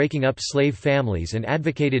opposed breaking up slave families and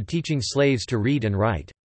advocated teaching slaves to read and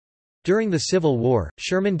write. During the Civil War,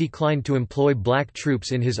 Sherman declined to employ black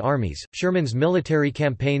troops in his armies. Sherman's military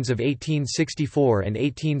campaigns of 1864 and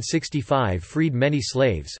 1865 freed many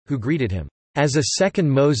slaves, who greeted him as a second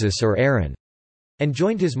Moses or Aaron, and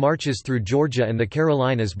joined his marches through Georgia and the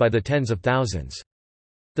Carolinas by the tens of thousands.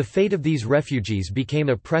 The fate of these refugees became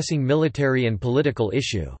a pressing military and political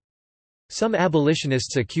issue. Some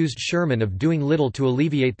abolitionists accused Sherman of doing little to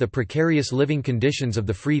alleviate the precarious living conditions of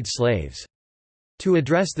the freed slaves. To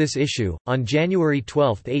address this issue, on January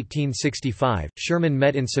 12, 1865, Sherman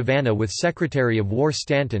met in Savannah with Secretary of War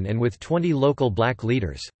Stanton and with 20 local black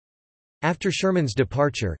leaders. After Sherman's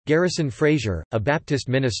departure, Garrison Frazier, a Baptist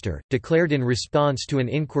minister, declared in response to an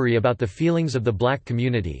inquiry about the feelings of the black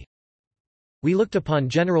community, "We looked upon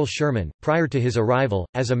General Sherman, prior to his arrival,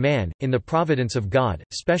 as a man, in the providence of God,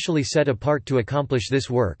 specially set apart to accomplish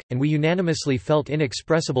this work, and we unanimously felt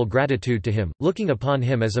inexpressible gratitude to him, looking upon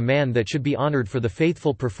him as a man that should be honored for the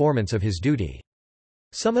faithful performance of his duty.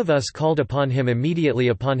 Some of us called upon him immediately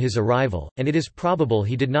upon his arrival, and it is probable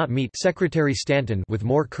he did not meet Secretary Stanton with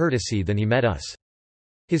more courtesy than he met us.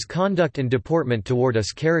 His conduct and deportment toward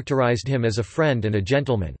us characterized him as a friend and a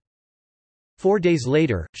gentleman." 4 days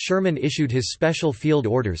later, Sherman issued his Special Field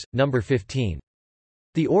Orders, No. 15.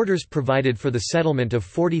 The orders provided for the settlement of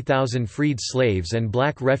 40,000 freed slaves and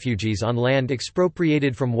black refugees on land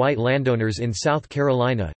expropriated from white landowners in South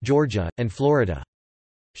Carolina, Georgia, and Florida.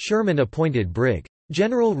 Sherman appointed Brig.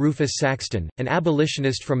 General Rufus Saxton, an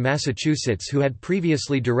abolitionist from Massachusetts who had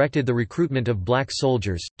previously directed the recruitment of black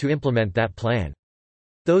soldiers, to implement that plan.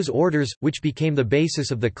 Those orders, which became the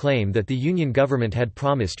basis of the claim that the Union government had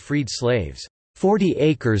promised freed slaves 40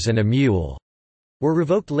 acres and a mule, were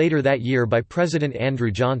revoked later that year by President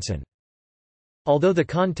Andrew Johnson. Although the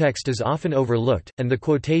context is often overlooked, and the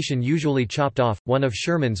quotation usually chopped off, one of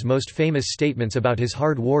Sherman's most famous statements about his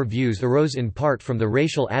hard war views arose in part from the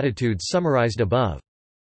racial attitudes summarized above.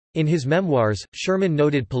 In his memoirs, Sherman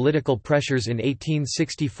noted political pressures in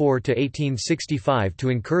 1864 to 1865 to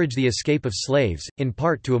encourage the escape of slaves, in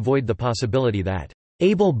part to avoid the possibility that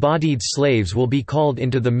able-bodied slaves will be called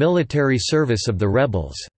into the military service of the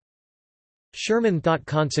rebels. Sherman thought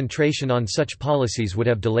concentration on such policies would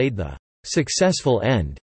have delayed the successful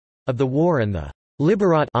end of the war and the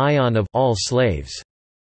liberat ion of all slaves.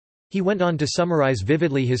 He went on to summarize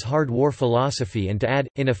vividly his hard war philosophy and to add,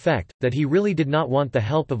 in effect, that he really did not want the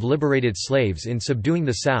help of liberated slaves in subduing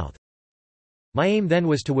the South. "My aim then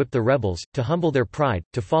was to whip the rebels, to humble their pride,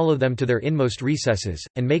 to follow them to their inmost recesses,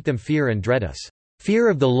 and make them fear and dread us. Fear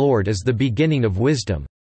of the Lord is the beginning of wisdom.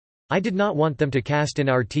 I did not want them to cast in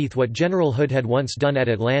our teeth what General Hood had once done at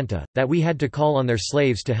Atlanta, that we had to call on their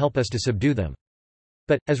slaves to help us to subdue them.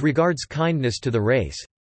 But, as regards kindness to the race,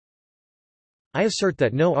 I assert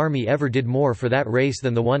that no army ever did more for that race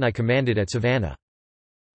than the one I commanded at Savannah."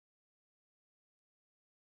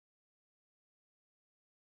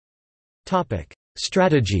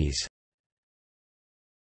 Strategies.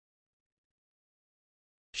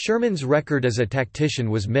 Sherman's record as a tactician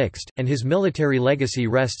was mixed, and his military legacy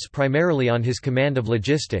rests primarily on his command of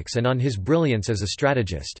logistics and on his brilliance as a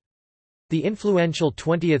strategist. The influential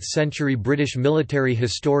 20th-century British military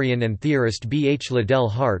historian and theorist B. H. Liddell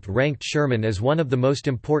Hart ranked Sherman as one of the most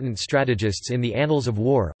important strategists in the annals of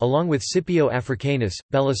war, along with Scipio Africanus,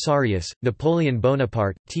 Belisarius, Napoleon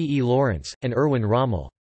Bonaparte, T. E. Lawrence, and Erwin Rommel.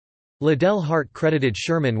 Liddell Hart credited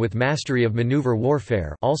Sherman with mastery of maneuver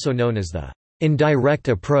warfare, also known as the indirect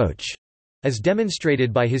approach, as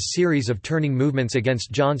demonstrated by his series of turning movements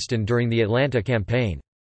against Johnston during the Atlanta campaign.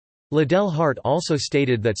 Liddell Hart also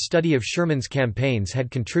stated that study of Sherman's campaigns had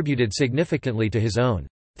contributed significantly to his own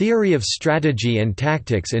theory of strategy and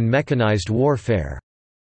tactics in mechanized warfare,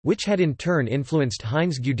 which had in turn influenced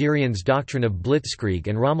Heinz Guderian's doctrine of blitzkrieg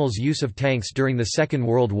and Rommel's use of tanks during the Second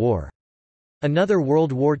World War. Another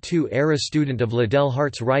World War II-era student of Liddell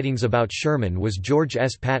Hart's writings about Sherman was George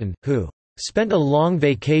S. Patton, who spent a long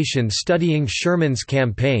vacation studying Sherman's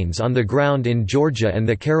campaigns on the ground in Georgia and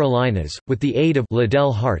the Carolinas, with the aid of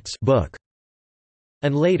Liddell Hart's book,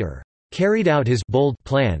 and later carried out his bold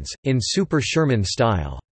plans, in super Sherman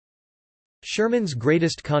style. Sherman's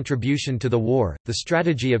greatest contribution to the war, the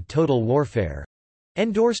strategy of total warfare,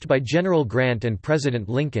 endorsed by General Grant and President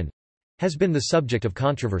Lincoln, has been the subject of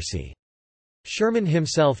controversy. Sherman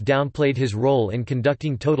himself downplayed his role in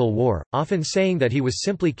conducting total war, often saying that he was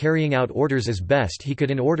simply carrying out orders as best he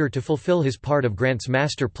could in order to fulfill his part of Grant's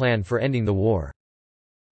master plan for ending the war.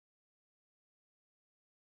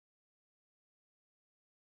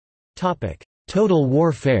 Total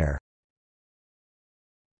warfare.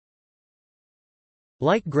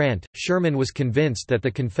 Like Grant, Sherman was convinced that the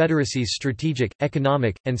Confederacy's strategic,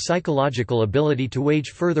 economic, and psychological ability to wage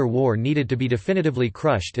further war needed to be definitively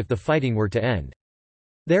crushed if the fighting were to end.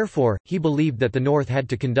 Therefore, he believed that the North had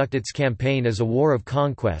to conduct its campaign as a war of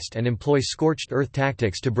conquest and employ scorched earth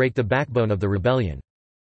tactics to break the backbone of the rebellion.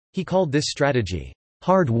 He called this strategy,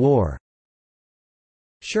 "hard war."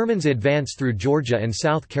 Sherman's advance through Georgia and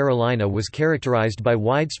South Carolina was characterized by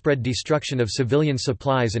widespread destruction of civilian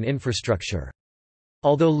supplies and infrastructure.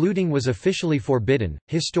 Although looting was officially forbidden,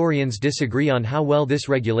 historians disagree on how well this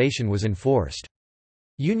regulation was enforced.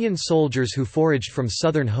 Union soldiers who foraged from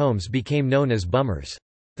Southern homes became known as bummers.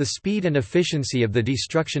 The speed and efficiency of the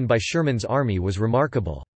destruction by Sherman's army was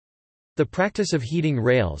remarkable. The practice of heating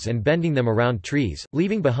rails and bending them around trees,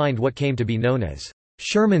 leaving behind what came to be known as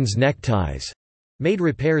Sherman's neckties, made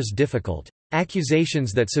repairs difficult.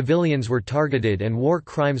 Accusations that civilians were targeted and war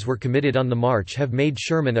crimes were committed on the march have made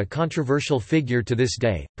Sherman a controversial figure to this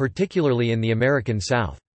day, particularly in the American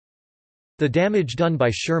South. The damage done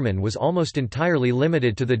by Sherman was almost entirely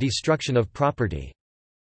limited to the destruction of property.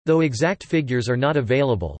 Though exact figures are not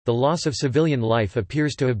available, the loss of civilian life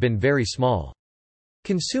appears to have been very small.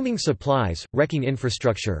 Consuming supplies, wrecking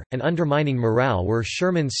infrastructure, and undermining morale were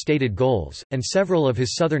Sherman's stated goals, and several of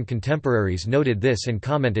his Southern contemporaries noted this and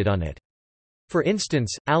commented on it. For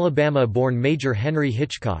instance, Alabama-born Major Henry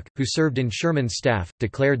Hitchcock, who served in Sherman's staff,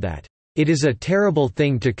 declared that, "It is a terrible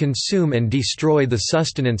thing to consume and destroy the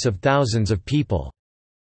sustenance of thousands of people."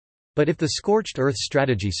 But if the scorched earth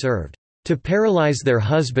strategy served to paralyze their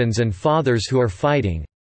husbands and fathers who are fighting,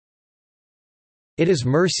 it is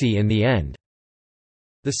mercy in the end.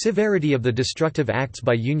 The severity of the destructive acts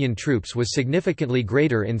by Union troops was significantly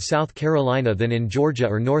greater in South Carolina than in Georgia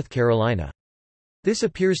or North Carolina. This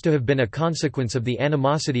appears to have been a consequence of the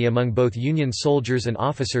animosity among both Union soldiers and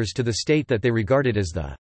officers to the state that they regarded as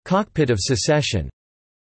the cockpit of secession.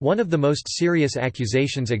 One of the most serious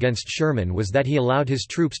accusations against Sherman was that he allowed his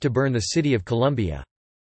troops to burn the city of Columbia.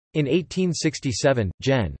 In 1867,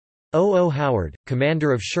 Gen. O. Howard,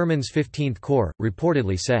 commander of Sherman's 15th Corps,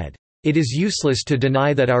 reportedly said, "It is useless to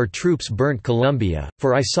deny that our troops burnt Columbia,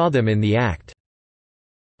 for I saw them in the act."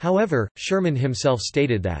 However, Sherman himself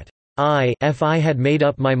stated that, If I had made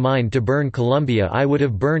up my mind to burn Columbia, I would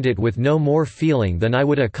have burned it with no more feeling than I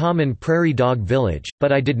would a common prairie dog village,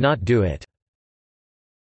 but I did not do it."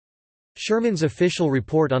 Sherman's official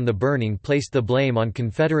report on the burning placed the blame on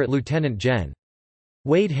Confederate Lieutenant Gen.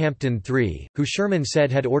 Wade Hampton III, who Sherman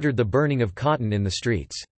said had ordered the burning of cotton in the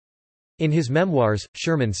streets. In his memoirs,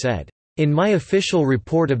 Sherman said, "In my official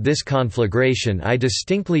report of this conflagration I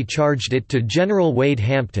distinctly charged it to General Wade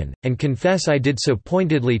Hampton, and confess I did so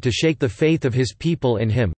pointedly to shake the faith of his people in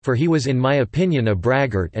him, for he was in my opinion a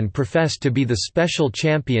braggart and professed to be the special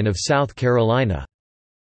champion of South Carolina."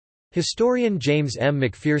 Historian James M.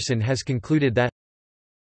 McPherson has concluded that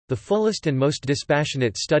the fullest and most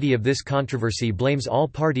dispassionate study of this controversy blames all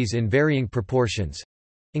parties in varying proportions,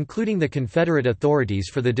 including the Confederate authorities,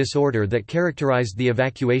 for the disorder that characterized the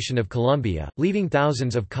evacuation of Columbia, leaving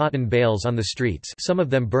thousands of cotton bales on the streets, some of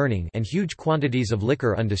them burning, and huge quantities of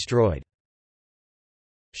liquor undestroyed.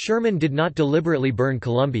 Sherman did not deliberately burn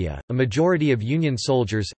Columbia. A majority of Union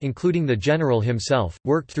soldiers, including the general himself,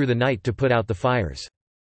 worked through the night to put out the fires.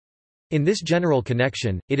 In this general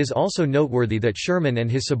connection, it is also noteworthy that Sherman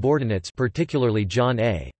and his subordinates, particularly John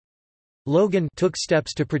A. Logan, took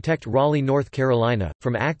steps to protect Raleigh, North Carolina,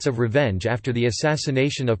 from acts of revenge after the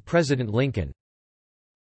assassination of President Lincoln.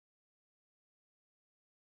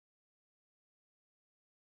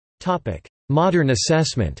 Modern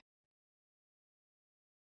assessment.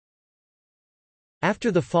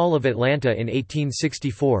 After the fall of Atlanta in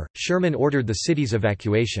 1864, Sherman ordered the city's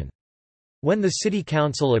evacuation. When the city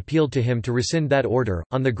council appealed to him to rescind that order,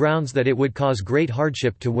 on the grounds that it would cause great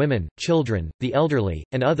hardship to women, children, the elderly,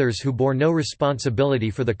 and others who bore no responsibility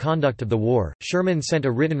for the conduct of the war, Sherman sent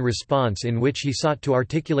a written response in which he sought to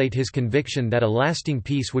articulate his conviction that a lasting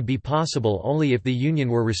peace would be possible only if the Union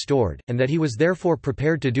were restored, and that he was therefore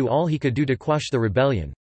prepared to do all he could do to quash the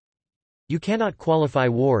rebellion. "You cannot qualify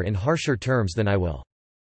war in harsher terms than I will.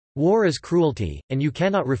 War is cruelty, and you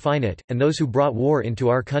cannot refine it, and those who brought war into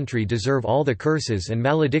our country deserve all the curses and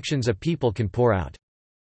maledictions a people can pour out.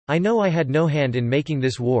 I know I had no hand in making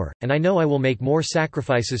this war, and I know I will make more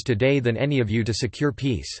sacrifices today than any of you to secure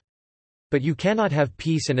peace. But you cannot have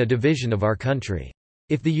peace and a division of our country.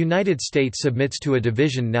 If the United States submits to a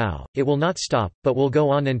division now, it will not stop, but will go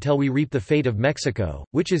on until we reap the fate of Mexico,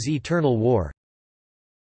 which is eternal war.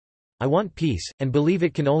 I want peace, and believe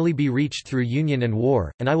it can only be reached through union and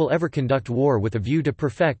war, and I will ever conduct war with a view to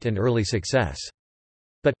perfect and early success.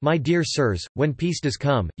 But, my dear sirs, when peace does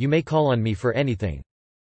come, you may call on me for anything.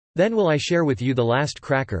 Then will I share with you the last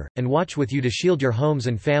cracker, and watch with you to shield your homes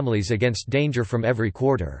and families against danger from every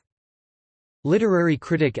quarter." Literary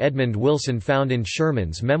critic Edmund Wilson found in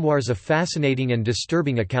Sherman's memoirs a fascinating and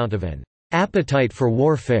disturbing account of an appetite for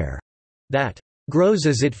warfare that grows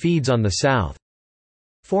as it feeds on the South.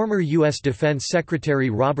 Former U.S. Defense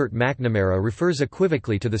Secretary Robert McNamara refers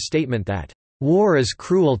equivocally to the statement that war is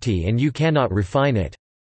cruelty and you cannot refine it,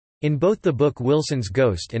 in both the book Wilson's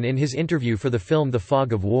Ghost and in his interview for the film The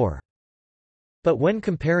Fog of War. But when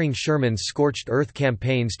comparing Sherman's scorched earth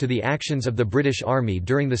campaigns to the actions of the British Army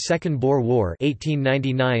during the Second Boer War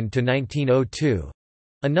 1899–1902,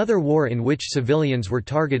 another war in which civilians were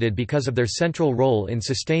targeted because of their central role in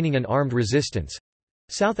sustaining an armed resistance,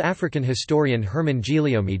 South African historian Herman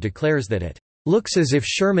Gileome declares that it looks as if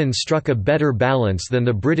Sherman struck a better balance than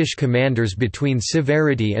the British commanders between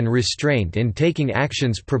severity and restraint in taking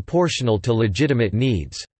actions proportional to legitimate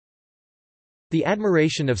needs. The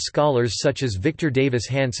admiration of scholars such as Victor Davis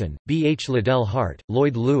Hanson, B. H. Liddell Hart,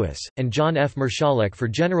 Lloyd Lewis, and John F. Marshallek for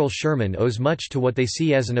General Sherman owes much to what they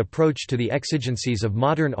see as an approach to the exigencies of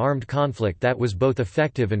modern armed conflict that was both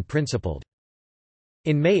effective and principled.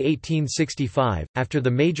 In May 1865, after the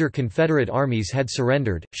major Confederate armies had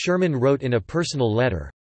surrendered, Sherman wrote in a personal letter,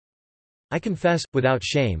 "I confess, without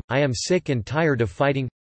shame, I am sick and tired of fighting.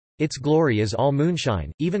 Its glory is all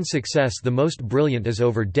moonshine, even success the most brilliant is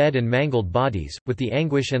over dead and mangled bodies, with the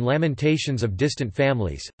anguish and lamentations of distant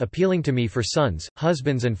families, appealing to me for sons,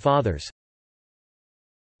 husbands and fathers.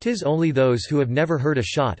 'Tis only those who have never heard a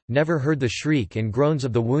shot, never heard the shriek and groans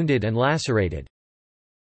of the wounded and lacerated,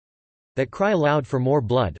 that cry aloud for more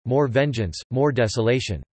blood, more vengeance, more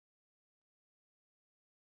desolation."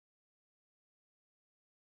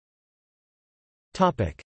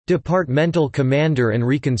 Departmental commander and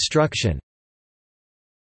Reconstruction.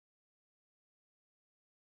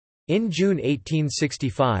 In June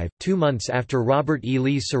 1865, 2 months after Robert E.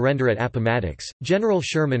 Lee's surrender at Appomattox, General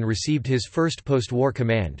Sherman received his first post-war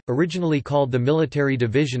command, originally called the Military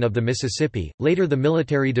Division of the Mississippi, later the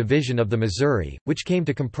Military Division of the Missouri, which came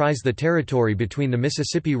to comprise the territory between the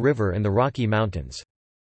Mississippi River and the Rocky Mountains.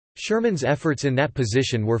 Sherman's efforts in that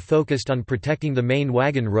position were focused on protecting the main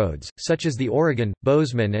wagon roads, such as the Oregon,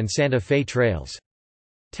 Bozeman and Santa Fe trails.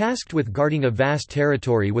 Tasked with guarding a vast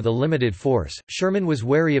territory with a limited force, Sherman was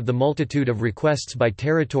wary of the multitude of requests by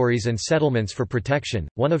territories and settlements for protection.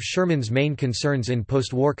 One of Sherman's main concerns in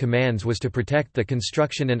post-war commands was to protect the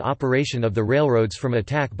construction and operation of the railroads from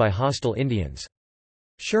attack by hostile Indians.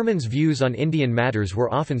 Sherman's views on Indian matters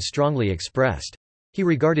were often strongly expressed. He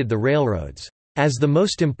regarded the railroads as the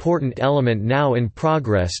most important element now in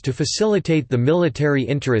progress to facilitate the military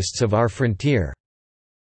interests of our frontier.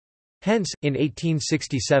 Hence, in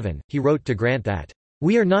 1867, he wrote to Grant that,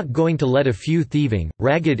 "We are not going to let a few thieving,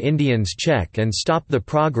 ragged Indians check and stop the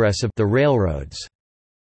progress of the railroads."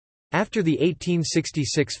 After the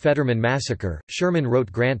 1866 Fetterman Massacre, Sherman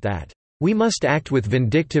wrote Grant that, "We must act with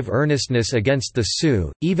vindictive earnestness against the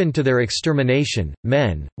Sioux, even to their extermination,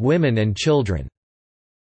 men, women and children."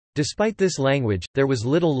 Despite this language, there was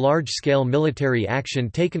little large-scale military action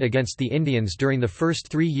taken against the Indians during the first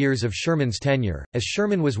 3 years of Sherman's tenure, as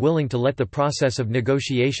Sherman was willing to let the process of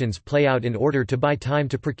negotiations play out in order to buy time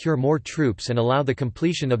to procure more troops and allow the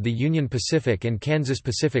completion of the Union Pacific and Kansas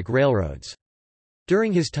Pacific railroads.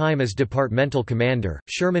 During his time as departmental commander,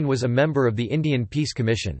 Sherman was a member of the Indian Peace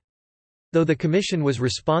Commission. Though the commission was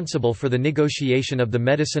responsible for the negotiation of the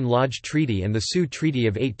Medicine Lodge Treaty and the Sioux Treaty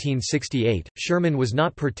of 1868, Sherman was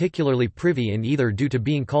not particularly privy in either due to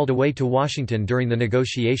being called away to Washington during the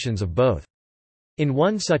negotiations of both. In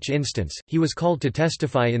one such instance, he was called to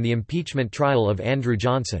testify in the impeachment trial of Andrew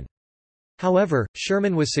Johnson. However,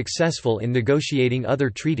 Sherman was successful in negotiating other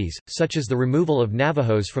treaties, such as the removal of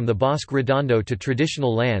Navajos from the Bosque Redondo to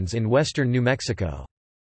traditional lands in western New Mexico.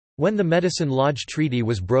 When the Medicine Lodge Treaty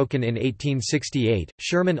was broken in 1868,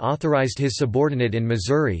 Sherman authorized his subordinate in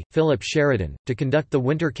Missouri, Philip Sheridan, to conduct the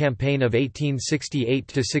winter campaign of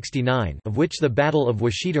 1868–69, of which the Battle of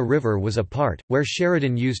Washita River was a part, where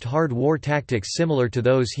Sheridan used hard war tactics similar to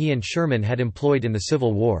those he and Sherman had employed in the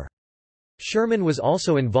Civil War. Sherman was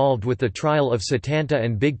also involved with the trial of Satanta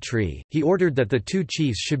and Big Tree. He ordered that the two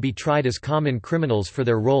chiefs should be tried as common criminals for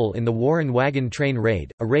their role in the Warren wagon train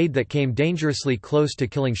raid, a raid that came dangerously close to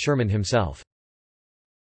killing Sherman himself.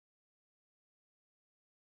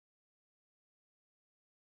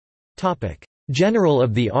 General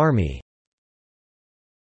of the Army.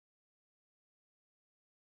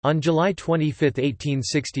 On July 25,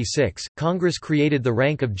 1866, Congress created the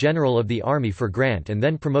rank of General of the Army for Grant and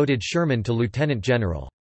then promoted Sherman to Lieutenant General.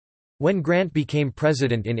 When Grant became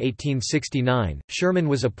president in 1869, Sherman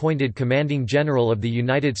was appointed Commanding General of the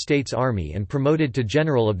United States Army and promoted to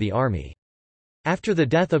General of the Army. After the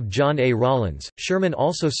death of John A. Rawlins, Sherman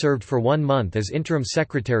also served for 1 month as interim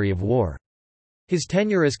Secretary of War. His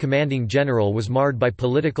tenure as commanding general was marred by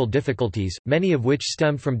political difficulties, many of which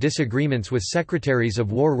stemmed from disagreements with Secretaries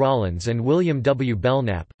of War Rawlins and William W.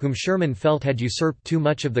 Belknap, whom Sherman felt had usurped too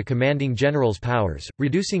much of the commanding general's powers,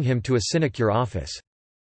 reducing him to a sinecure office.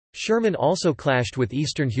 Sherman also clashed with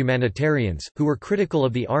Eastern humanitarians, who were critical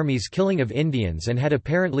of the Army's killing of Indians and had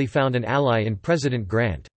apparently found an ally in President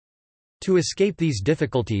Grant. To escape these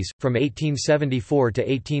difficulties, from 1874 to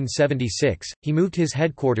 1876, he moved his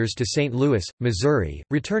headquarters to St. Louis, Missouri,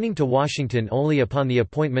 returning to Washington only upon the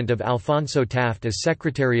appointment of Alphonso Taft as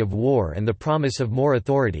Secretary of War and the promise of more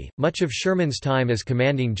authority. Much of Sherman's time as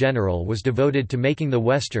commanding general was devoted to making the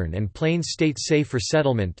Western and Plains states safe for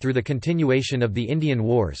settlement through the continuation of the Indian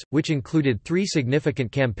Wars, which included 3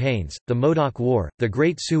 significant campaigns: the Modoc War, the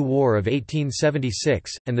Great Sioux War of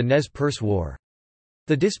 1876, and the Nez Perce War.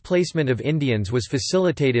 The displacement of Indians was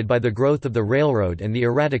facilitated by the growth of the railroad and the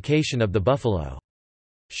eradication of the buffalo.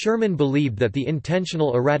 Sherman believed that the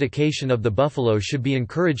intentional eradication of the buffalo should be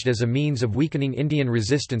encouraged as a means of weakening Indian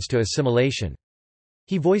resistance to assimilation.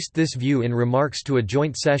 He voiced this view in remarks to a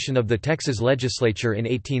joint session of the Texas legislature in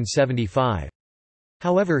 1875.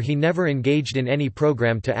 However, he never engaged in any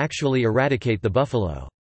program to actually eradicate the buffalo.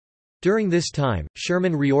 During this time,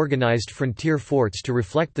 Sherman reorganized frontier forts to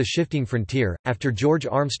reflect the shifting frontier. After George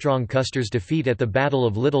Armstrong Custer's defeat at the Battle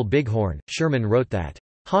of Little Bighorn, Sherman wrote that,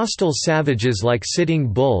 "Hostile savages like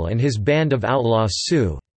Sitting Bull and his band of outlaw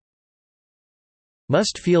Sioux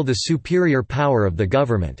must feel the superior power of the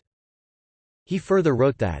government." He further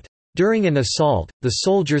wrote that, "During an assault, the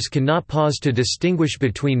soldiers cannot pause to distinguish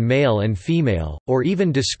between male and female, or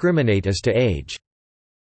even discriminate as to age."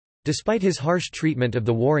 Despite his harsh treatment of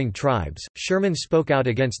the warring tribes, Sherman spoke out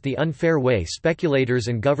against the unfair way speculators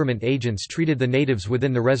and government agents treated the natives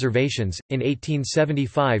within the reservations. In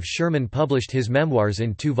 1875, Sherman published his memoirs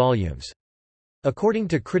in 2 volumes. According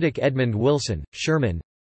to critic Edmund Wilson, Sherman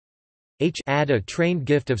had a trained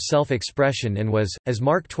gift of self-expression and was, as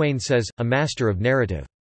Mark Twain says, a master of narrative.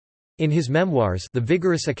 In his memoirs, the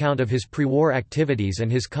vigorous account of his pre-war activities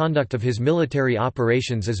and his conduct of his military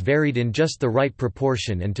operations is varied in just the right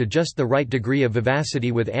proportion and to just the right degree of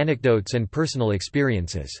vivacity with anecdotes and personal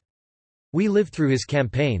experiences. We live through his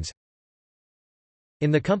campaigns in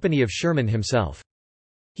the company of Sherman himself.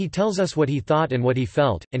 He tells us what he thought and what he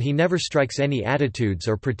felt, and he never strikes any attitudes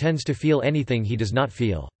or pretends to feel anything he does not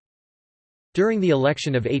feel. During the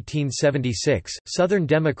election of 1876, Southern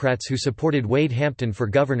Democrats who supported Wade Hampton for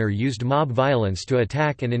governor used mob violence to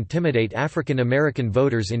attack and intimidate African American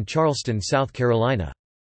voters in Charleston, South Carolina.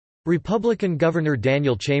 Republican Governor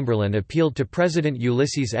Daniel Chamberlain appealed to President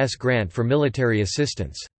Ulysses S. Grant for military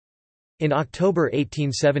assistance. In October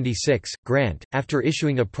 1876, Grant, after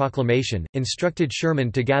issuing a proclamation, instructed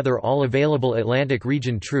Sherman to gather all available Atlantic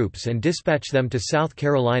region troops and dispatch them to South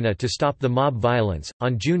Carolina to stop the mob violence.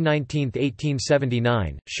 On June 19,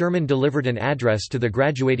 1879, Sherman delivered an address to the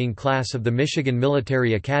graduating class of the Michigan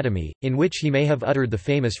Military Academy, in which he may have uttered the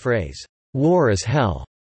famous phrase, "War is hell."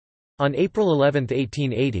 On April 11,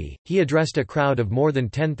 1880, he addressed a crowd of more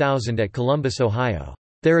than 10,000 at Columbus, Ohio.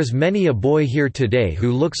 "There is many a boy here today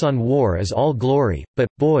who looks on war as all glory, but,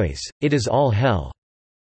 boys, it is all hell."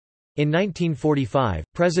 In 1945,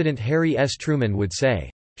 President Harry S. Truman would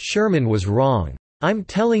say, "Sherman was wrong. I'm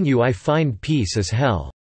telling you I find peace as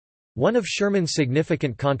hell." One of Sherman's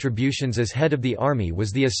significant contributions as head of the Army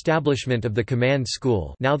was the establishment of the Command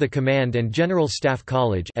School, now the Command and General Staff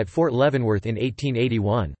College, at Fort Leavenworth in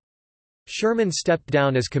 1881. Sherman stepped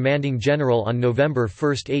down as commanding general on November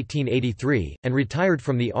 1, 1883, and retired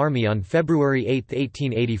from the Army on February 8,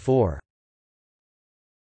 1884.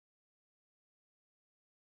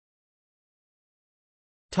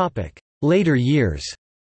 Later years.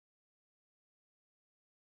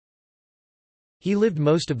 He lived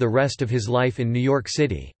most of the rest of his life in New York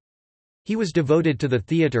City. He was devoted to the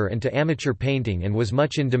theater and to amateur painting and was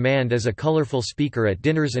much in demand as a colorful speaker at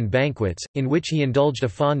dinners and banquets, in which he indulged a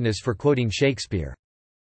fondness for quoting Shakespeare.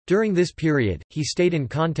 During this period, he stayed in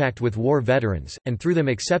contact with war veterans, and through them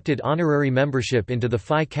accepted honorary membership into the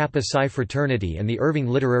Phi Kappa Psi fraternity and the Irving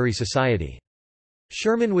Literary Society.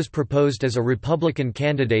 Sherman was proposed as a Republican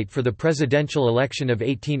candidate for the presidential election of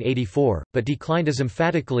 1884, but declined as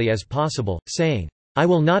emphatically as possible, saying, "I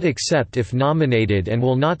will not accept if nominated and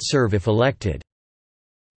will not serve if elected."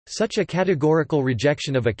 Such a categorical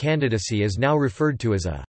rejection of a candidacy is now referred to as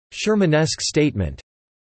a Shermanesque statement.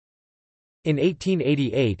 In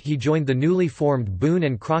 1888 he joined the newly formed Boone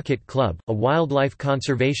and Crockett Club, a wildlife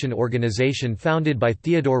conservation organization founded by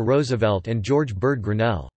Theodore Roosevelt and George Bird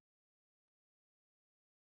Grinnell.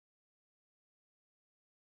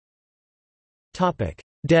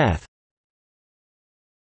 Death.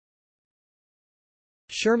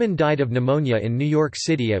 Sherman died of pneumonia in New York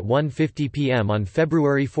City at 1:50 p.m. on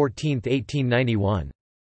February 14, 1891.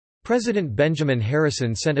 President Benjamin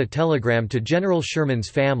Harrison sent a telegram to General Sherman's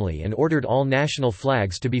family and ordered all national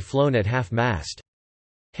flags to be flown at half-mast.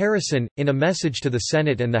 Harrison, in a message to the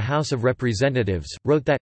Senate and the House of Representatives, wrote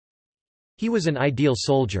that he was an ideal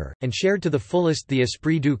soldier, and shared to the fullest the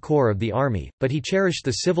esprit du corps of the Army, but he cherished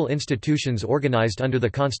the civil institutions organized under the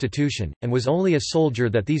Constitution, and was only a soldier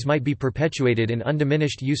that these might be perpetuated in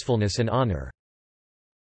undiminished usefulness and honor.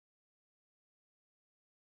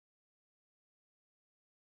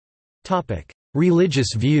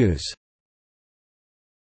 Religious views.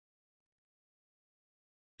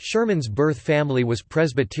 Sherman's birth family was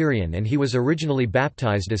Presbyterian and he was originally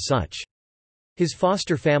baptized as such. His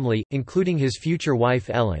foster family, including his future wife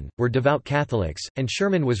Ellen, were devout Catholics, and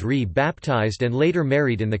Sherman was re-baptized and later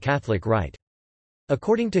married in the Catholic rite.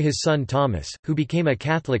 According to his son Thomas, who became a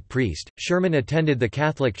Catholic priest, Sherman attended the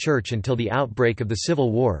Catholic Church until the outbreak of the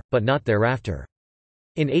Civil War, but not thereafter.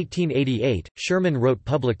 In 1888, Sherman wrote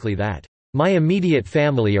publicly that, "My immediate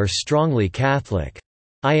family are strongly Catholic.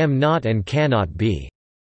 I am not and cannot be."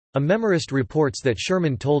 A memoirist reports that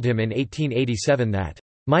Sherman told him in 1887 that,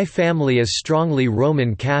 "My family is strongly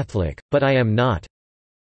Roman Catholic, but I am not."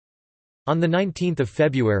 On 19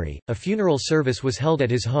 February, a funeral service was held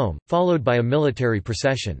at his home, followed by a military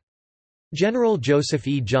procession. General Joseph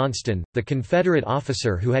E. Johnston, the Confederate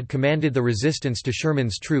officer who had commanded the resistance to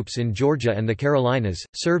Sherman's troops in Georgia and the Carolinas,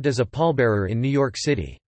 served as a pallbearer in New York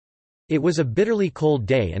City. It was a bitterly cold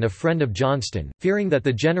day and a friend of Johnston, fearing that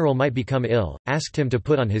the general might become ill, asked him to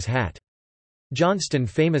put on his hat. Johnston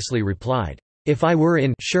famously replied, "If I were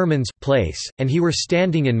in Sherman's place, and he were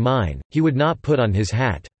standing in mine, he would not put on his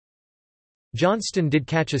hat." Johnston did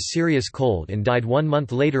catch a serious cold and died 1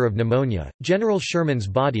 month later of pneumonia. General Sherman's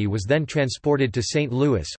body was then transported to St.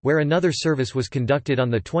 Louis, where another service was conducted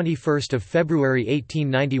on 21 February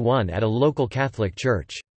 1891 at a local Catholic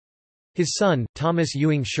church. His son, Thomas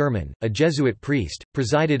Ewing Sherman, a Jesuit priest,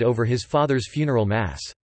 presided over his father's funeral mass.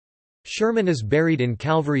 Sherman is buried in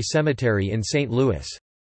Calvary Cemetery in St. Louis.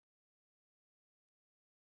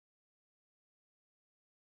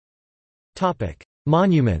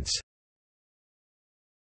 Monuments.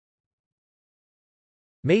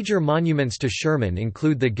 Major monuments to Sherman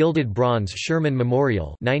include the gilded bronze Sherman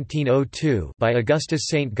Memorial 1902 by Augustus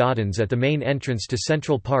St. Gaudens at the main entrance to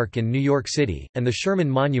Central Park in New York City, and the Sherman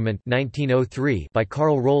Monument 1903 by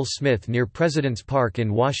Carl Roll Smith near President's Park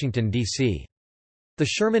in Washington, D.C. The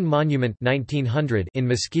Sherman Monument 1900 in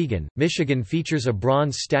Muskegon, Michigan features a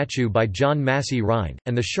bronze statue by John Massey Rhine,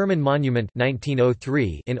 and the Sherman Monument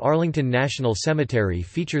 1903 in Arlington National Cemetery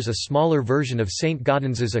features a smaller version of St.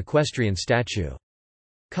 Gaudens's equestrian statue.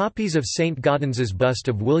 Copies of St. Gaudens's bust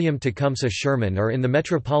of William Tecumseh Sherman are in the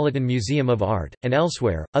Metropolitan Museum of Art, and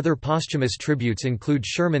elsewhere. Other posthumous tributes include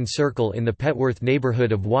Sherman Circle in the Petworth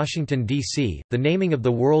neighborhood of Washington, D.C., the naming of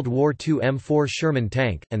the World War II M4 Sherman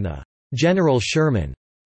tank, and the General Sherman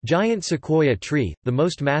giant sequoia tree, the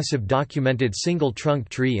most massive documented single-trunk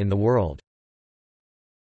tree in the world.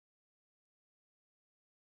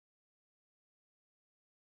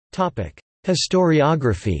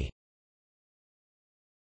 Historiography.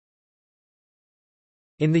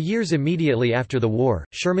 In the years immediately after the war,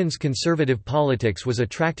 Sherman's conservative politics was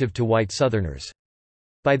attractive to white Southerners.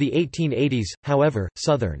 By the 1880s, however,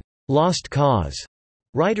 Southern lost cause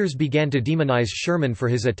writers began to demonize Sherman for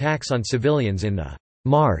his attacks on civilians in the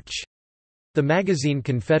March. The magazine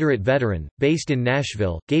Confederate Veteran, based in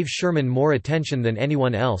Nashville, gave Sherman more attention than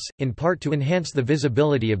anyone else, in part to enhance the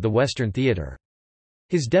visibility of the Western theater.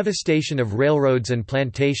 His devastation of railroads and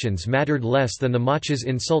plantations mattered less than the March's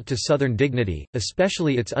insult to Southern dignity,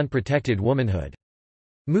 especially its unprotected womanhood.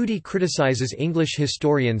 Moody criticizes English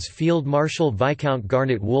historians Field Marshal Viscount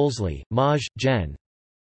Garnet Wolseley, Maj. Gen.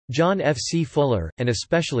 John F. C. Fuller, and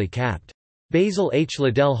especially Capt. Basil H.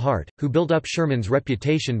 Liddell Hart, who built up Sherman's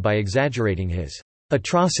reputation by exaggerating his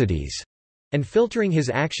atrocities and filtering his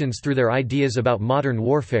actions through their ideas about modern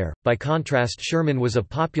warfare. By contrast, Sherman was a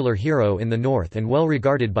popular hero in the North and well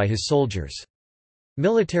regarded by his soldiers.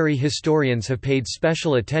 Military historians have paid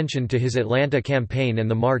special attention to his Atlanta campaign and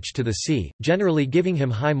the March to the Sea, generally giving him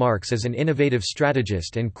high marks as an innovative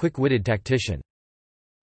strategist and quick-witted tactician.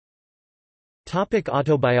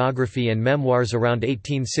 Autobiography and memoirs. Around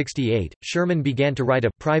 1868, Sherman began to write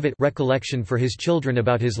a private recollection for his children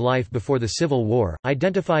about his life before the Civil War,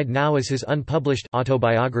 identified now as his unpublished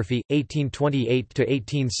Autobiography,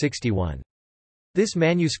 1828–1861. This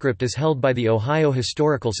manuscript is held by the Ohio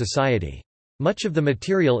Historical Society. Much of the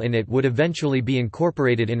material in it would eventually be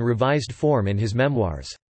incorporated in revised form in his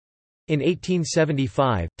memoirs. In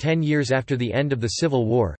 1875, 10 years after the end of the Civil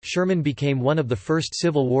War, Sherman became one of the first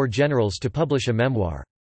Civil War generals to publish a memoir.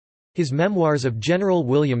 His Memoirs of General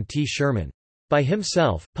William T. Sherman, by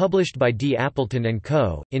himself, published by D. Appleton &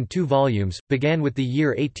 Co., in 2 volumes, began with the year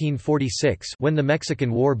 1846 when the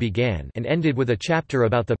Mexican War began and ended with a chapter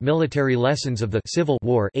about the military lessons of the Civil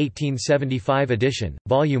War 1875 edition,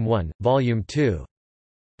 Volume 1, Volume 2.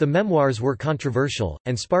 The memoirs were controversial,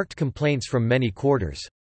 and sparked complaints from many quarters.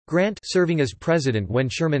 Grant, serving as president when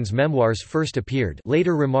Sherman's memoirs first appeared,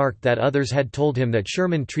 later remarked that others had told him that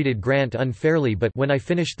Sherman treated Grant unfairly, but when I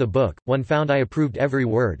finished the book, one found I approved every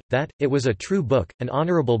word, that it was a true book, an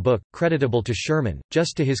honorable book, creditable to Sherman,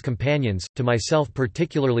 just to his companions, to myself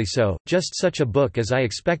particularly so, just such a book as I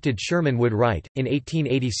expected Sherman would write. In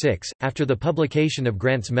 1886, after the publication of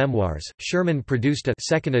Grant's memoirs, Sherman produced a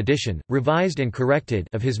second edition, revised and corrected,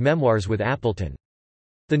 of his memoirs with Appleton.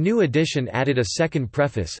 The new edition added a second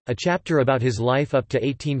preface, a chapter about his life up to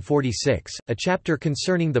 1846, a chapter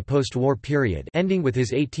concerning the post-war period ending with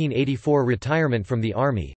his 1884 retirement from the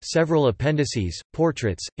Army, several appendices,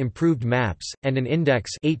 portraits, improved maps, and an index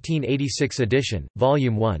 1886 edition,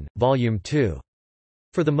 Volume 1, Volume 2.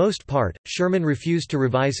 For the most part, Sherman refused to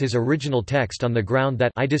revise his original text on the ground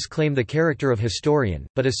that I disclaim the character of historian,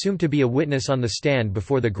 but assume to be a witness on the stand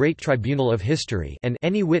before the great tribunal of history, and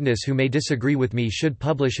any witness who may disagree with me should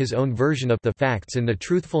publish his own version of the facts in the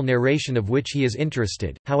truthful narration of which he is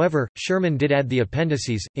interested. However, Sherman did add the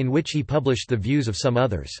appendices, in which he published the views of some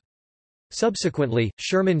others. Subsequently,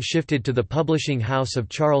 Sherman shifted to the publishing house of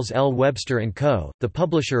Charles L. Webster & Co., the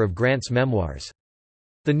publisher of Grant's memoirs.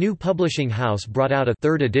 The new publishing house brought out a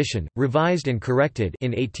third edition, revised and corrected,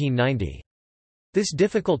 in 1890. This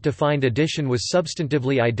difficult-to-find edition was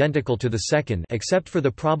substantively identical to the second, except for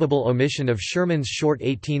the probable omission of Sherman's short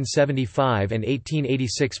 1875 and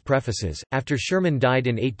 1886 prefaces. After Sherman died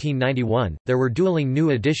in 1891, there were dueling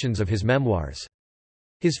new editions of his memoirs.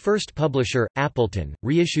 His first publisher, Appleton,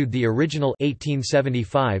 reissued the original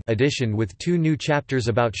 1875 edition with 2 new chapters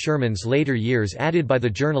about Sherman's later years added by the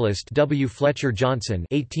journalist W. Fletcher Johnson,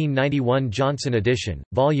 1891 Johnson edition,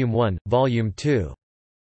 Volume 1, Volume 2.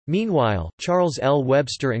 Meanwhile, Charles L.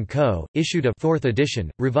 Webster & Co. issued a 4th edition,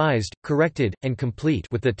 revised, corrected, and complete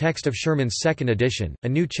with the text of Sherman's 2nd edition, a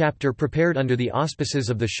new chapter prepared under the auspices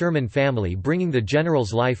of the Sherman family bringing the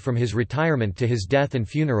general's life from his retirement to his death and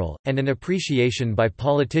funeral, and an appreciation by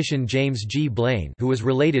politician James G. Blaine, who was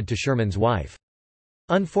related to Sherman's wife.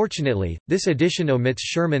 Unfortunately, this edition omits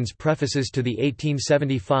Sherman's prefaces to the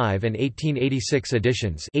 1875 and 1886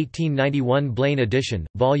 editions, 1891 Blaine edition,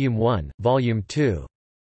 Volume 1, Volume 2.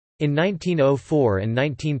 In 1904 and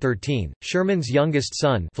 1913, Sherman's youngest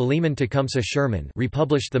son Philemon Tecumseh Sherman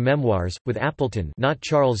republished the memoirs, with Appleton, not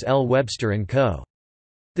Charles L. Webster & Co.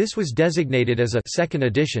 This was designated as a second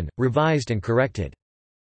edition, revised and corrected.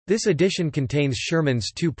 This edition contains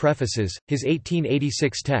Sherman's 2 prefaces, his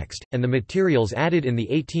 1886 text, and the materials added in the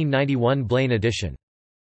 1891 Blaine edition.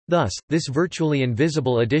 Thus, this virtually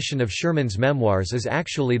invisible edition of Sherman's memoirs is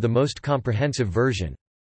actually the most comprehensive version.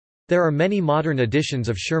 There are many modern editions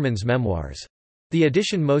of Sherman's memoirs. The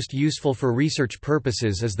edition most useful for research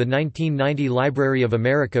purposes is the 1990 Library of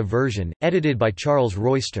America version, edited by Charles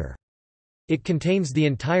Royster. It contains the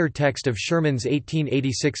entire text of Sherman's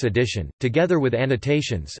 1886 edition, together with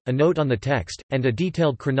annotations, a note on the text, and a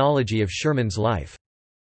detailed chronology of Sherman's life.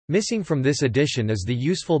 Missing from this edition is the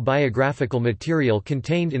useful biographical material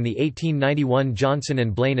contained in the 1891 Johnson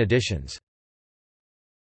and Blaine editions.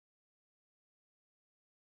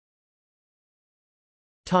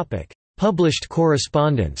 Published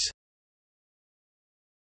correspondence.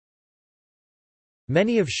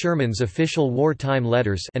 Many of Sherman's official wartime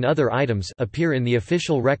letters and other items appear in the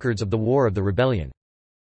official records of the War of the Rebellion.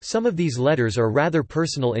 Some of these letters are rather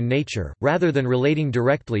personal in nature, rather than relating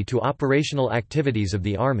directly to operational activities of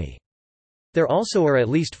the Army. There also are at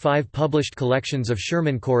least 5 published collections of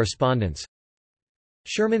Sherman correspondence.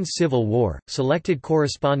 Sherman's Civil War, Selected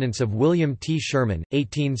Correspondence of William T. Sherman,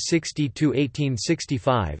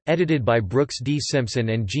 1860–1865, edited by Brooks D. Simpson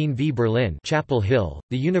and Jean V. Berlin, Chapel Hill,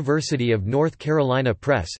 The University of North Carolina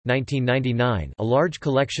Press, 1999, a large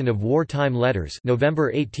collection of wartime letters, November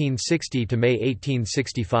 1860 to May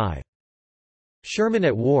 1865. Sherman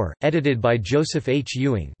at War, edited by Joseph H.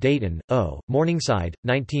 Ewing, Dayton, O. Morningside,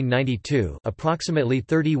 1992, approximately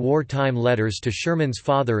 30 wartime letters to Sherman's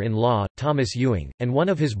father-in-law, Thomas Ewing, and one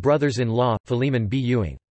of his brothers-in-law, Philemon B.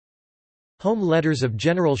 Ewing. Home Letters of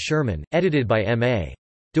General Sherman, edited by M.A.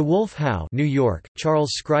 DeWolf Howe, New York,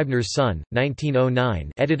 Charles Scribner's son,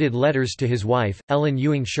 1909, edited letters to his wife, Ellen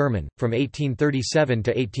Ewing Sherman, from 1837 to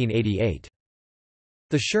 1888.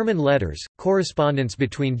 The Sherman Letters, correspondence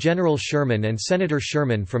between General Sherman and Senator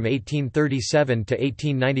Sherman from 1837 to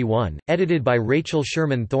 1891, edited by Rachel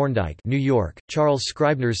Sherman Thorndike, New York, Charles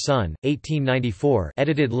Scribner's son, 1894,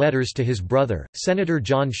 edited letters to his brother, Senator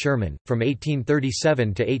John Sherman, from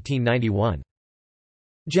 1837 to 1891.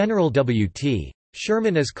 General W.T.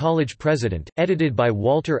 Sherman as College President, edited by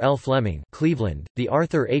Walter L. Fleming, Cleveland, The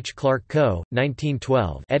Arthur H. Clarke Co.,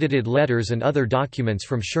 1912, edited letters and other documents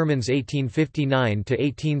from Sherman's 1859 to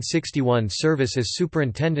 1861 service as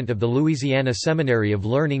Superintendent of the Louisiana Seminary of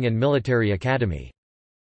Learning and Military Academy.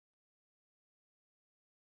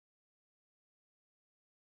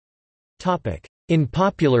 In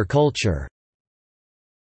popular culture.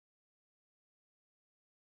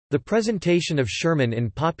 The presentation of Sherman in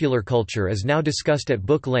popular culture is now discussed at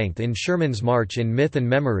book length in Sherman's March in Myth and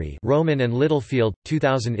Memory, Rowman and Littlefield,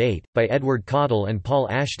 2008, by Edward Cottle and Paul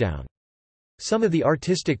Ashdown. Some of the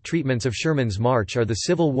artistic treatments of Sherman's March are the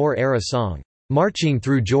Civil War-era song, "'Marching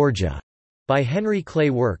Through Georgia' by Henry Clay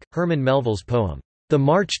Work, Herman Melville's poem, "'The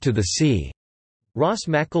March to the Sea', Ross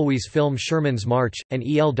McElwee's film Sherman's March, and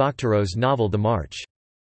E. L. Doctorow's novel The March.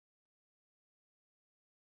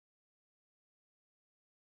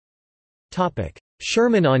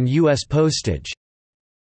 Sherman on U.S. postage.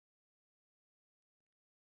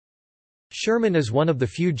 Sherman is one of the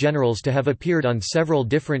few generals to have appeared on several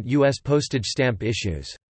different U.S. postage stamp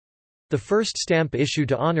issues. The first stamp issue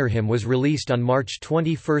to honor him was released on March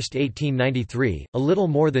 21, 1893, a little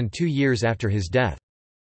more than 2 years after his death.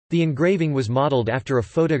 The engraving was modeled after a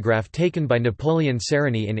photograph taken by Napoleon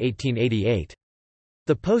Sereny in 1888.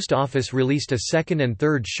 The Post Office released a second and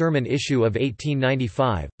third Sherman issue of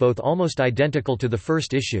 1895, both almost identical to the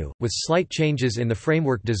first issue, with slight changes in the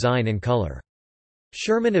framework design and color.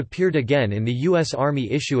 Sherman appeared again in the U.S.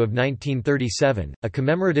 Army issue of 1937, a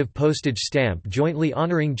commemorative postage stamp jointly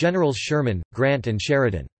honoring Generals Sherman, Grant and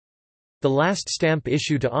Sheridan. The last stamp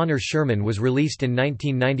issue to honor Sherman was released in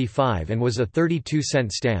 1995 and was a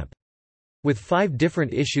 32-cent stamp. With 5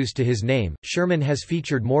 different issues to his name, Sherman has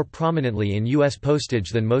featured more prominently in U.S. postage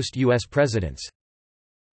than most U.S. presidents.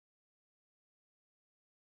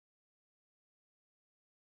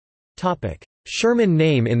 Sherman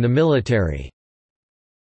name in the military.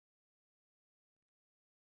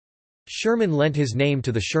 Sherman lent his name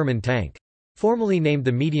to the Sherman tank. Formerly named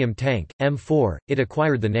the medium tank, M4, it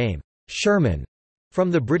acquired the name Sherman from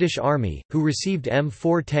the British Army, who received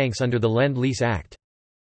M4 tanks under the Lend-Lease Act.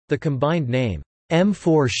 The combined name,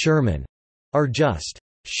 M4 Sherman, or just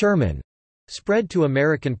Sherman, spread to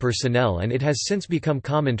American personnel and it has since become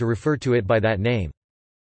common to refer to it by that name.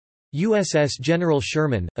 USS General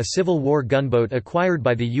Sherman, a Civil War gunboat acquired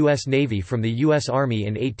by the U.S. Navy from the U.S. Army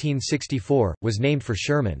in 1864, was named for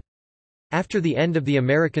Sherman. After the end of the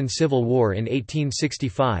American Civil War in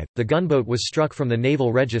 1865, the gunboat was struck from the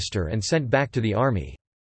Naval Register and sent back to the Army.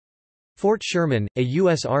 Fort Sherman, a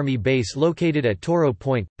U.S. Army base located at Toro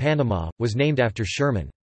Point, Panama, was named after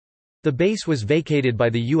Sherman. The base was vacated by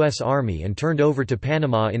the U.S. Army and turned over to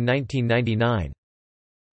Panama in 1999.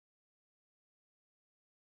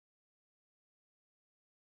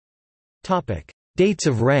 Dates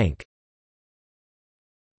of rank.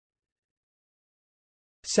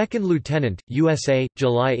 Second Lieutenant, USA,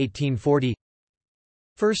 July 1840.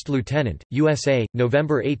 First Lieutenant, USA,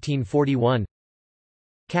 November 1841.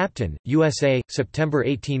 Captain, USA, September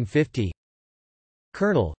 1850.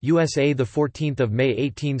 Colonel, USA, the 14th of May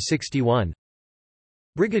 1861.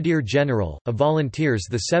 Brigadier General of Volunteers,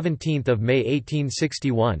 the 17th of May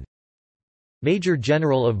 1861. Major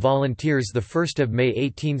General of Volunteers, the 1st of May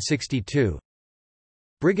 1862.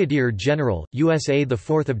 Brigadier General, USA, the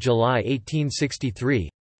 4th of July 1863.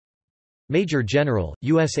 Major General,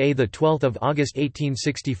 USA, the 12th of August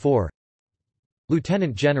 1864.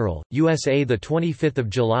 Lieutenant General, USA, the 25th of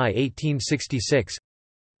July 1866.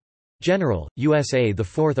 General, USA, the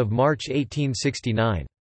 4th of March 1869.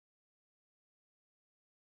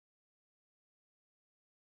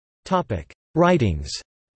 Topic: Writings.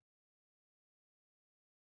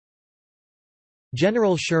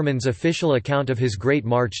 General Sherman's official account of his Great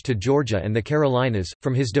March to Georgia and the Carolinas,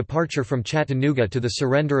 from his departure from Chattanooga to the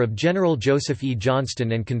surrender of General Joseph E.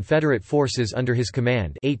 Johnston and Confederate forces under his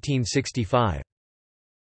command 1865.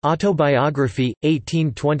 Autobiography,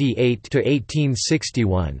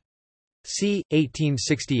 1828–1861. C.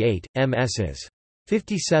 1868, M.S.s.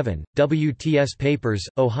 57, W.T.S. Papers,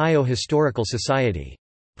 Ohio Historical Society.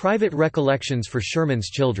 Private Recollections for Sherman's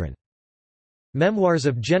Children. Memoirs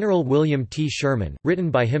of General William T. Sherman, written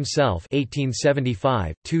by himself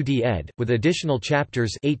 1875, 2d ed., with additional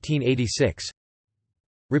chapters 1886.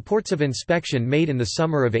 Reports of inspection made in the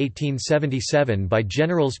summer of 1877 by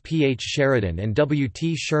Generals P. H. Sheridan and W.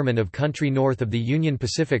 T. Sherman of country north of the Union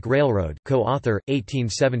Pacific Railroad, co-author,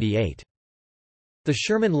 1878. The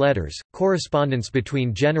Sherman Letters, correspondence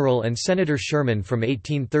between General and Senator Sherman from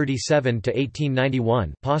 1837 to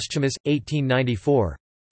 1891, posthumous, 1894.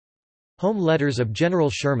 Home Letters of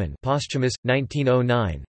General Sherman, posthumous,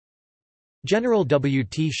 1909. General W.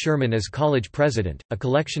 T. Sherman as College President, a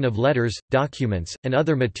collection of letters, documents, and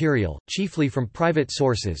other material, chiefly from private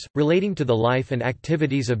sources, relating to the life and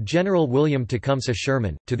activities of General William Tecumseh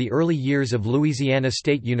Sherman, to the early years of Louisiana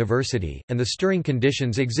State University, and the stirring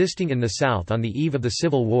conditions existing in the South on the eve of the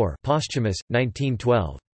Civil War, posthumous,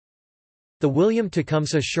 1912. The William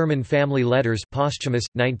Tecumseh Sherman Family Letters, posthumous,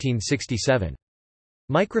 1967.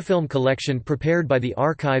 Microfilm collection prepared by the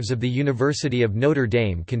Archives of the University of Notre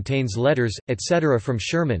Dame contains letters, etc. from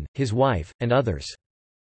Sherman, his wife, and others.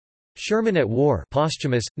 Sherman at War,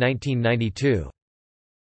 posthumous, 1992.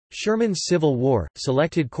 Sherman's Civil War,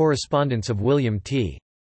 selected correspondence of William T.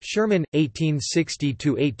 Sherman,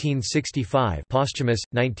 1860–1865, posthumous,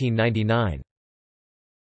 1999.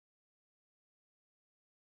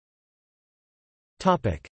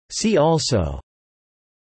 See also: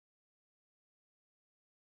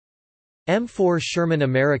 M4 Sherman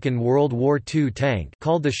American World War II tank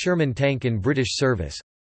called the Sherman tank in British service.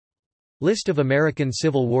 List of American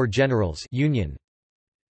Civil War generals Union.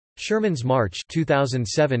 Sherman's March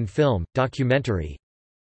 2007 film, documentary.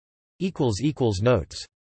 Notes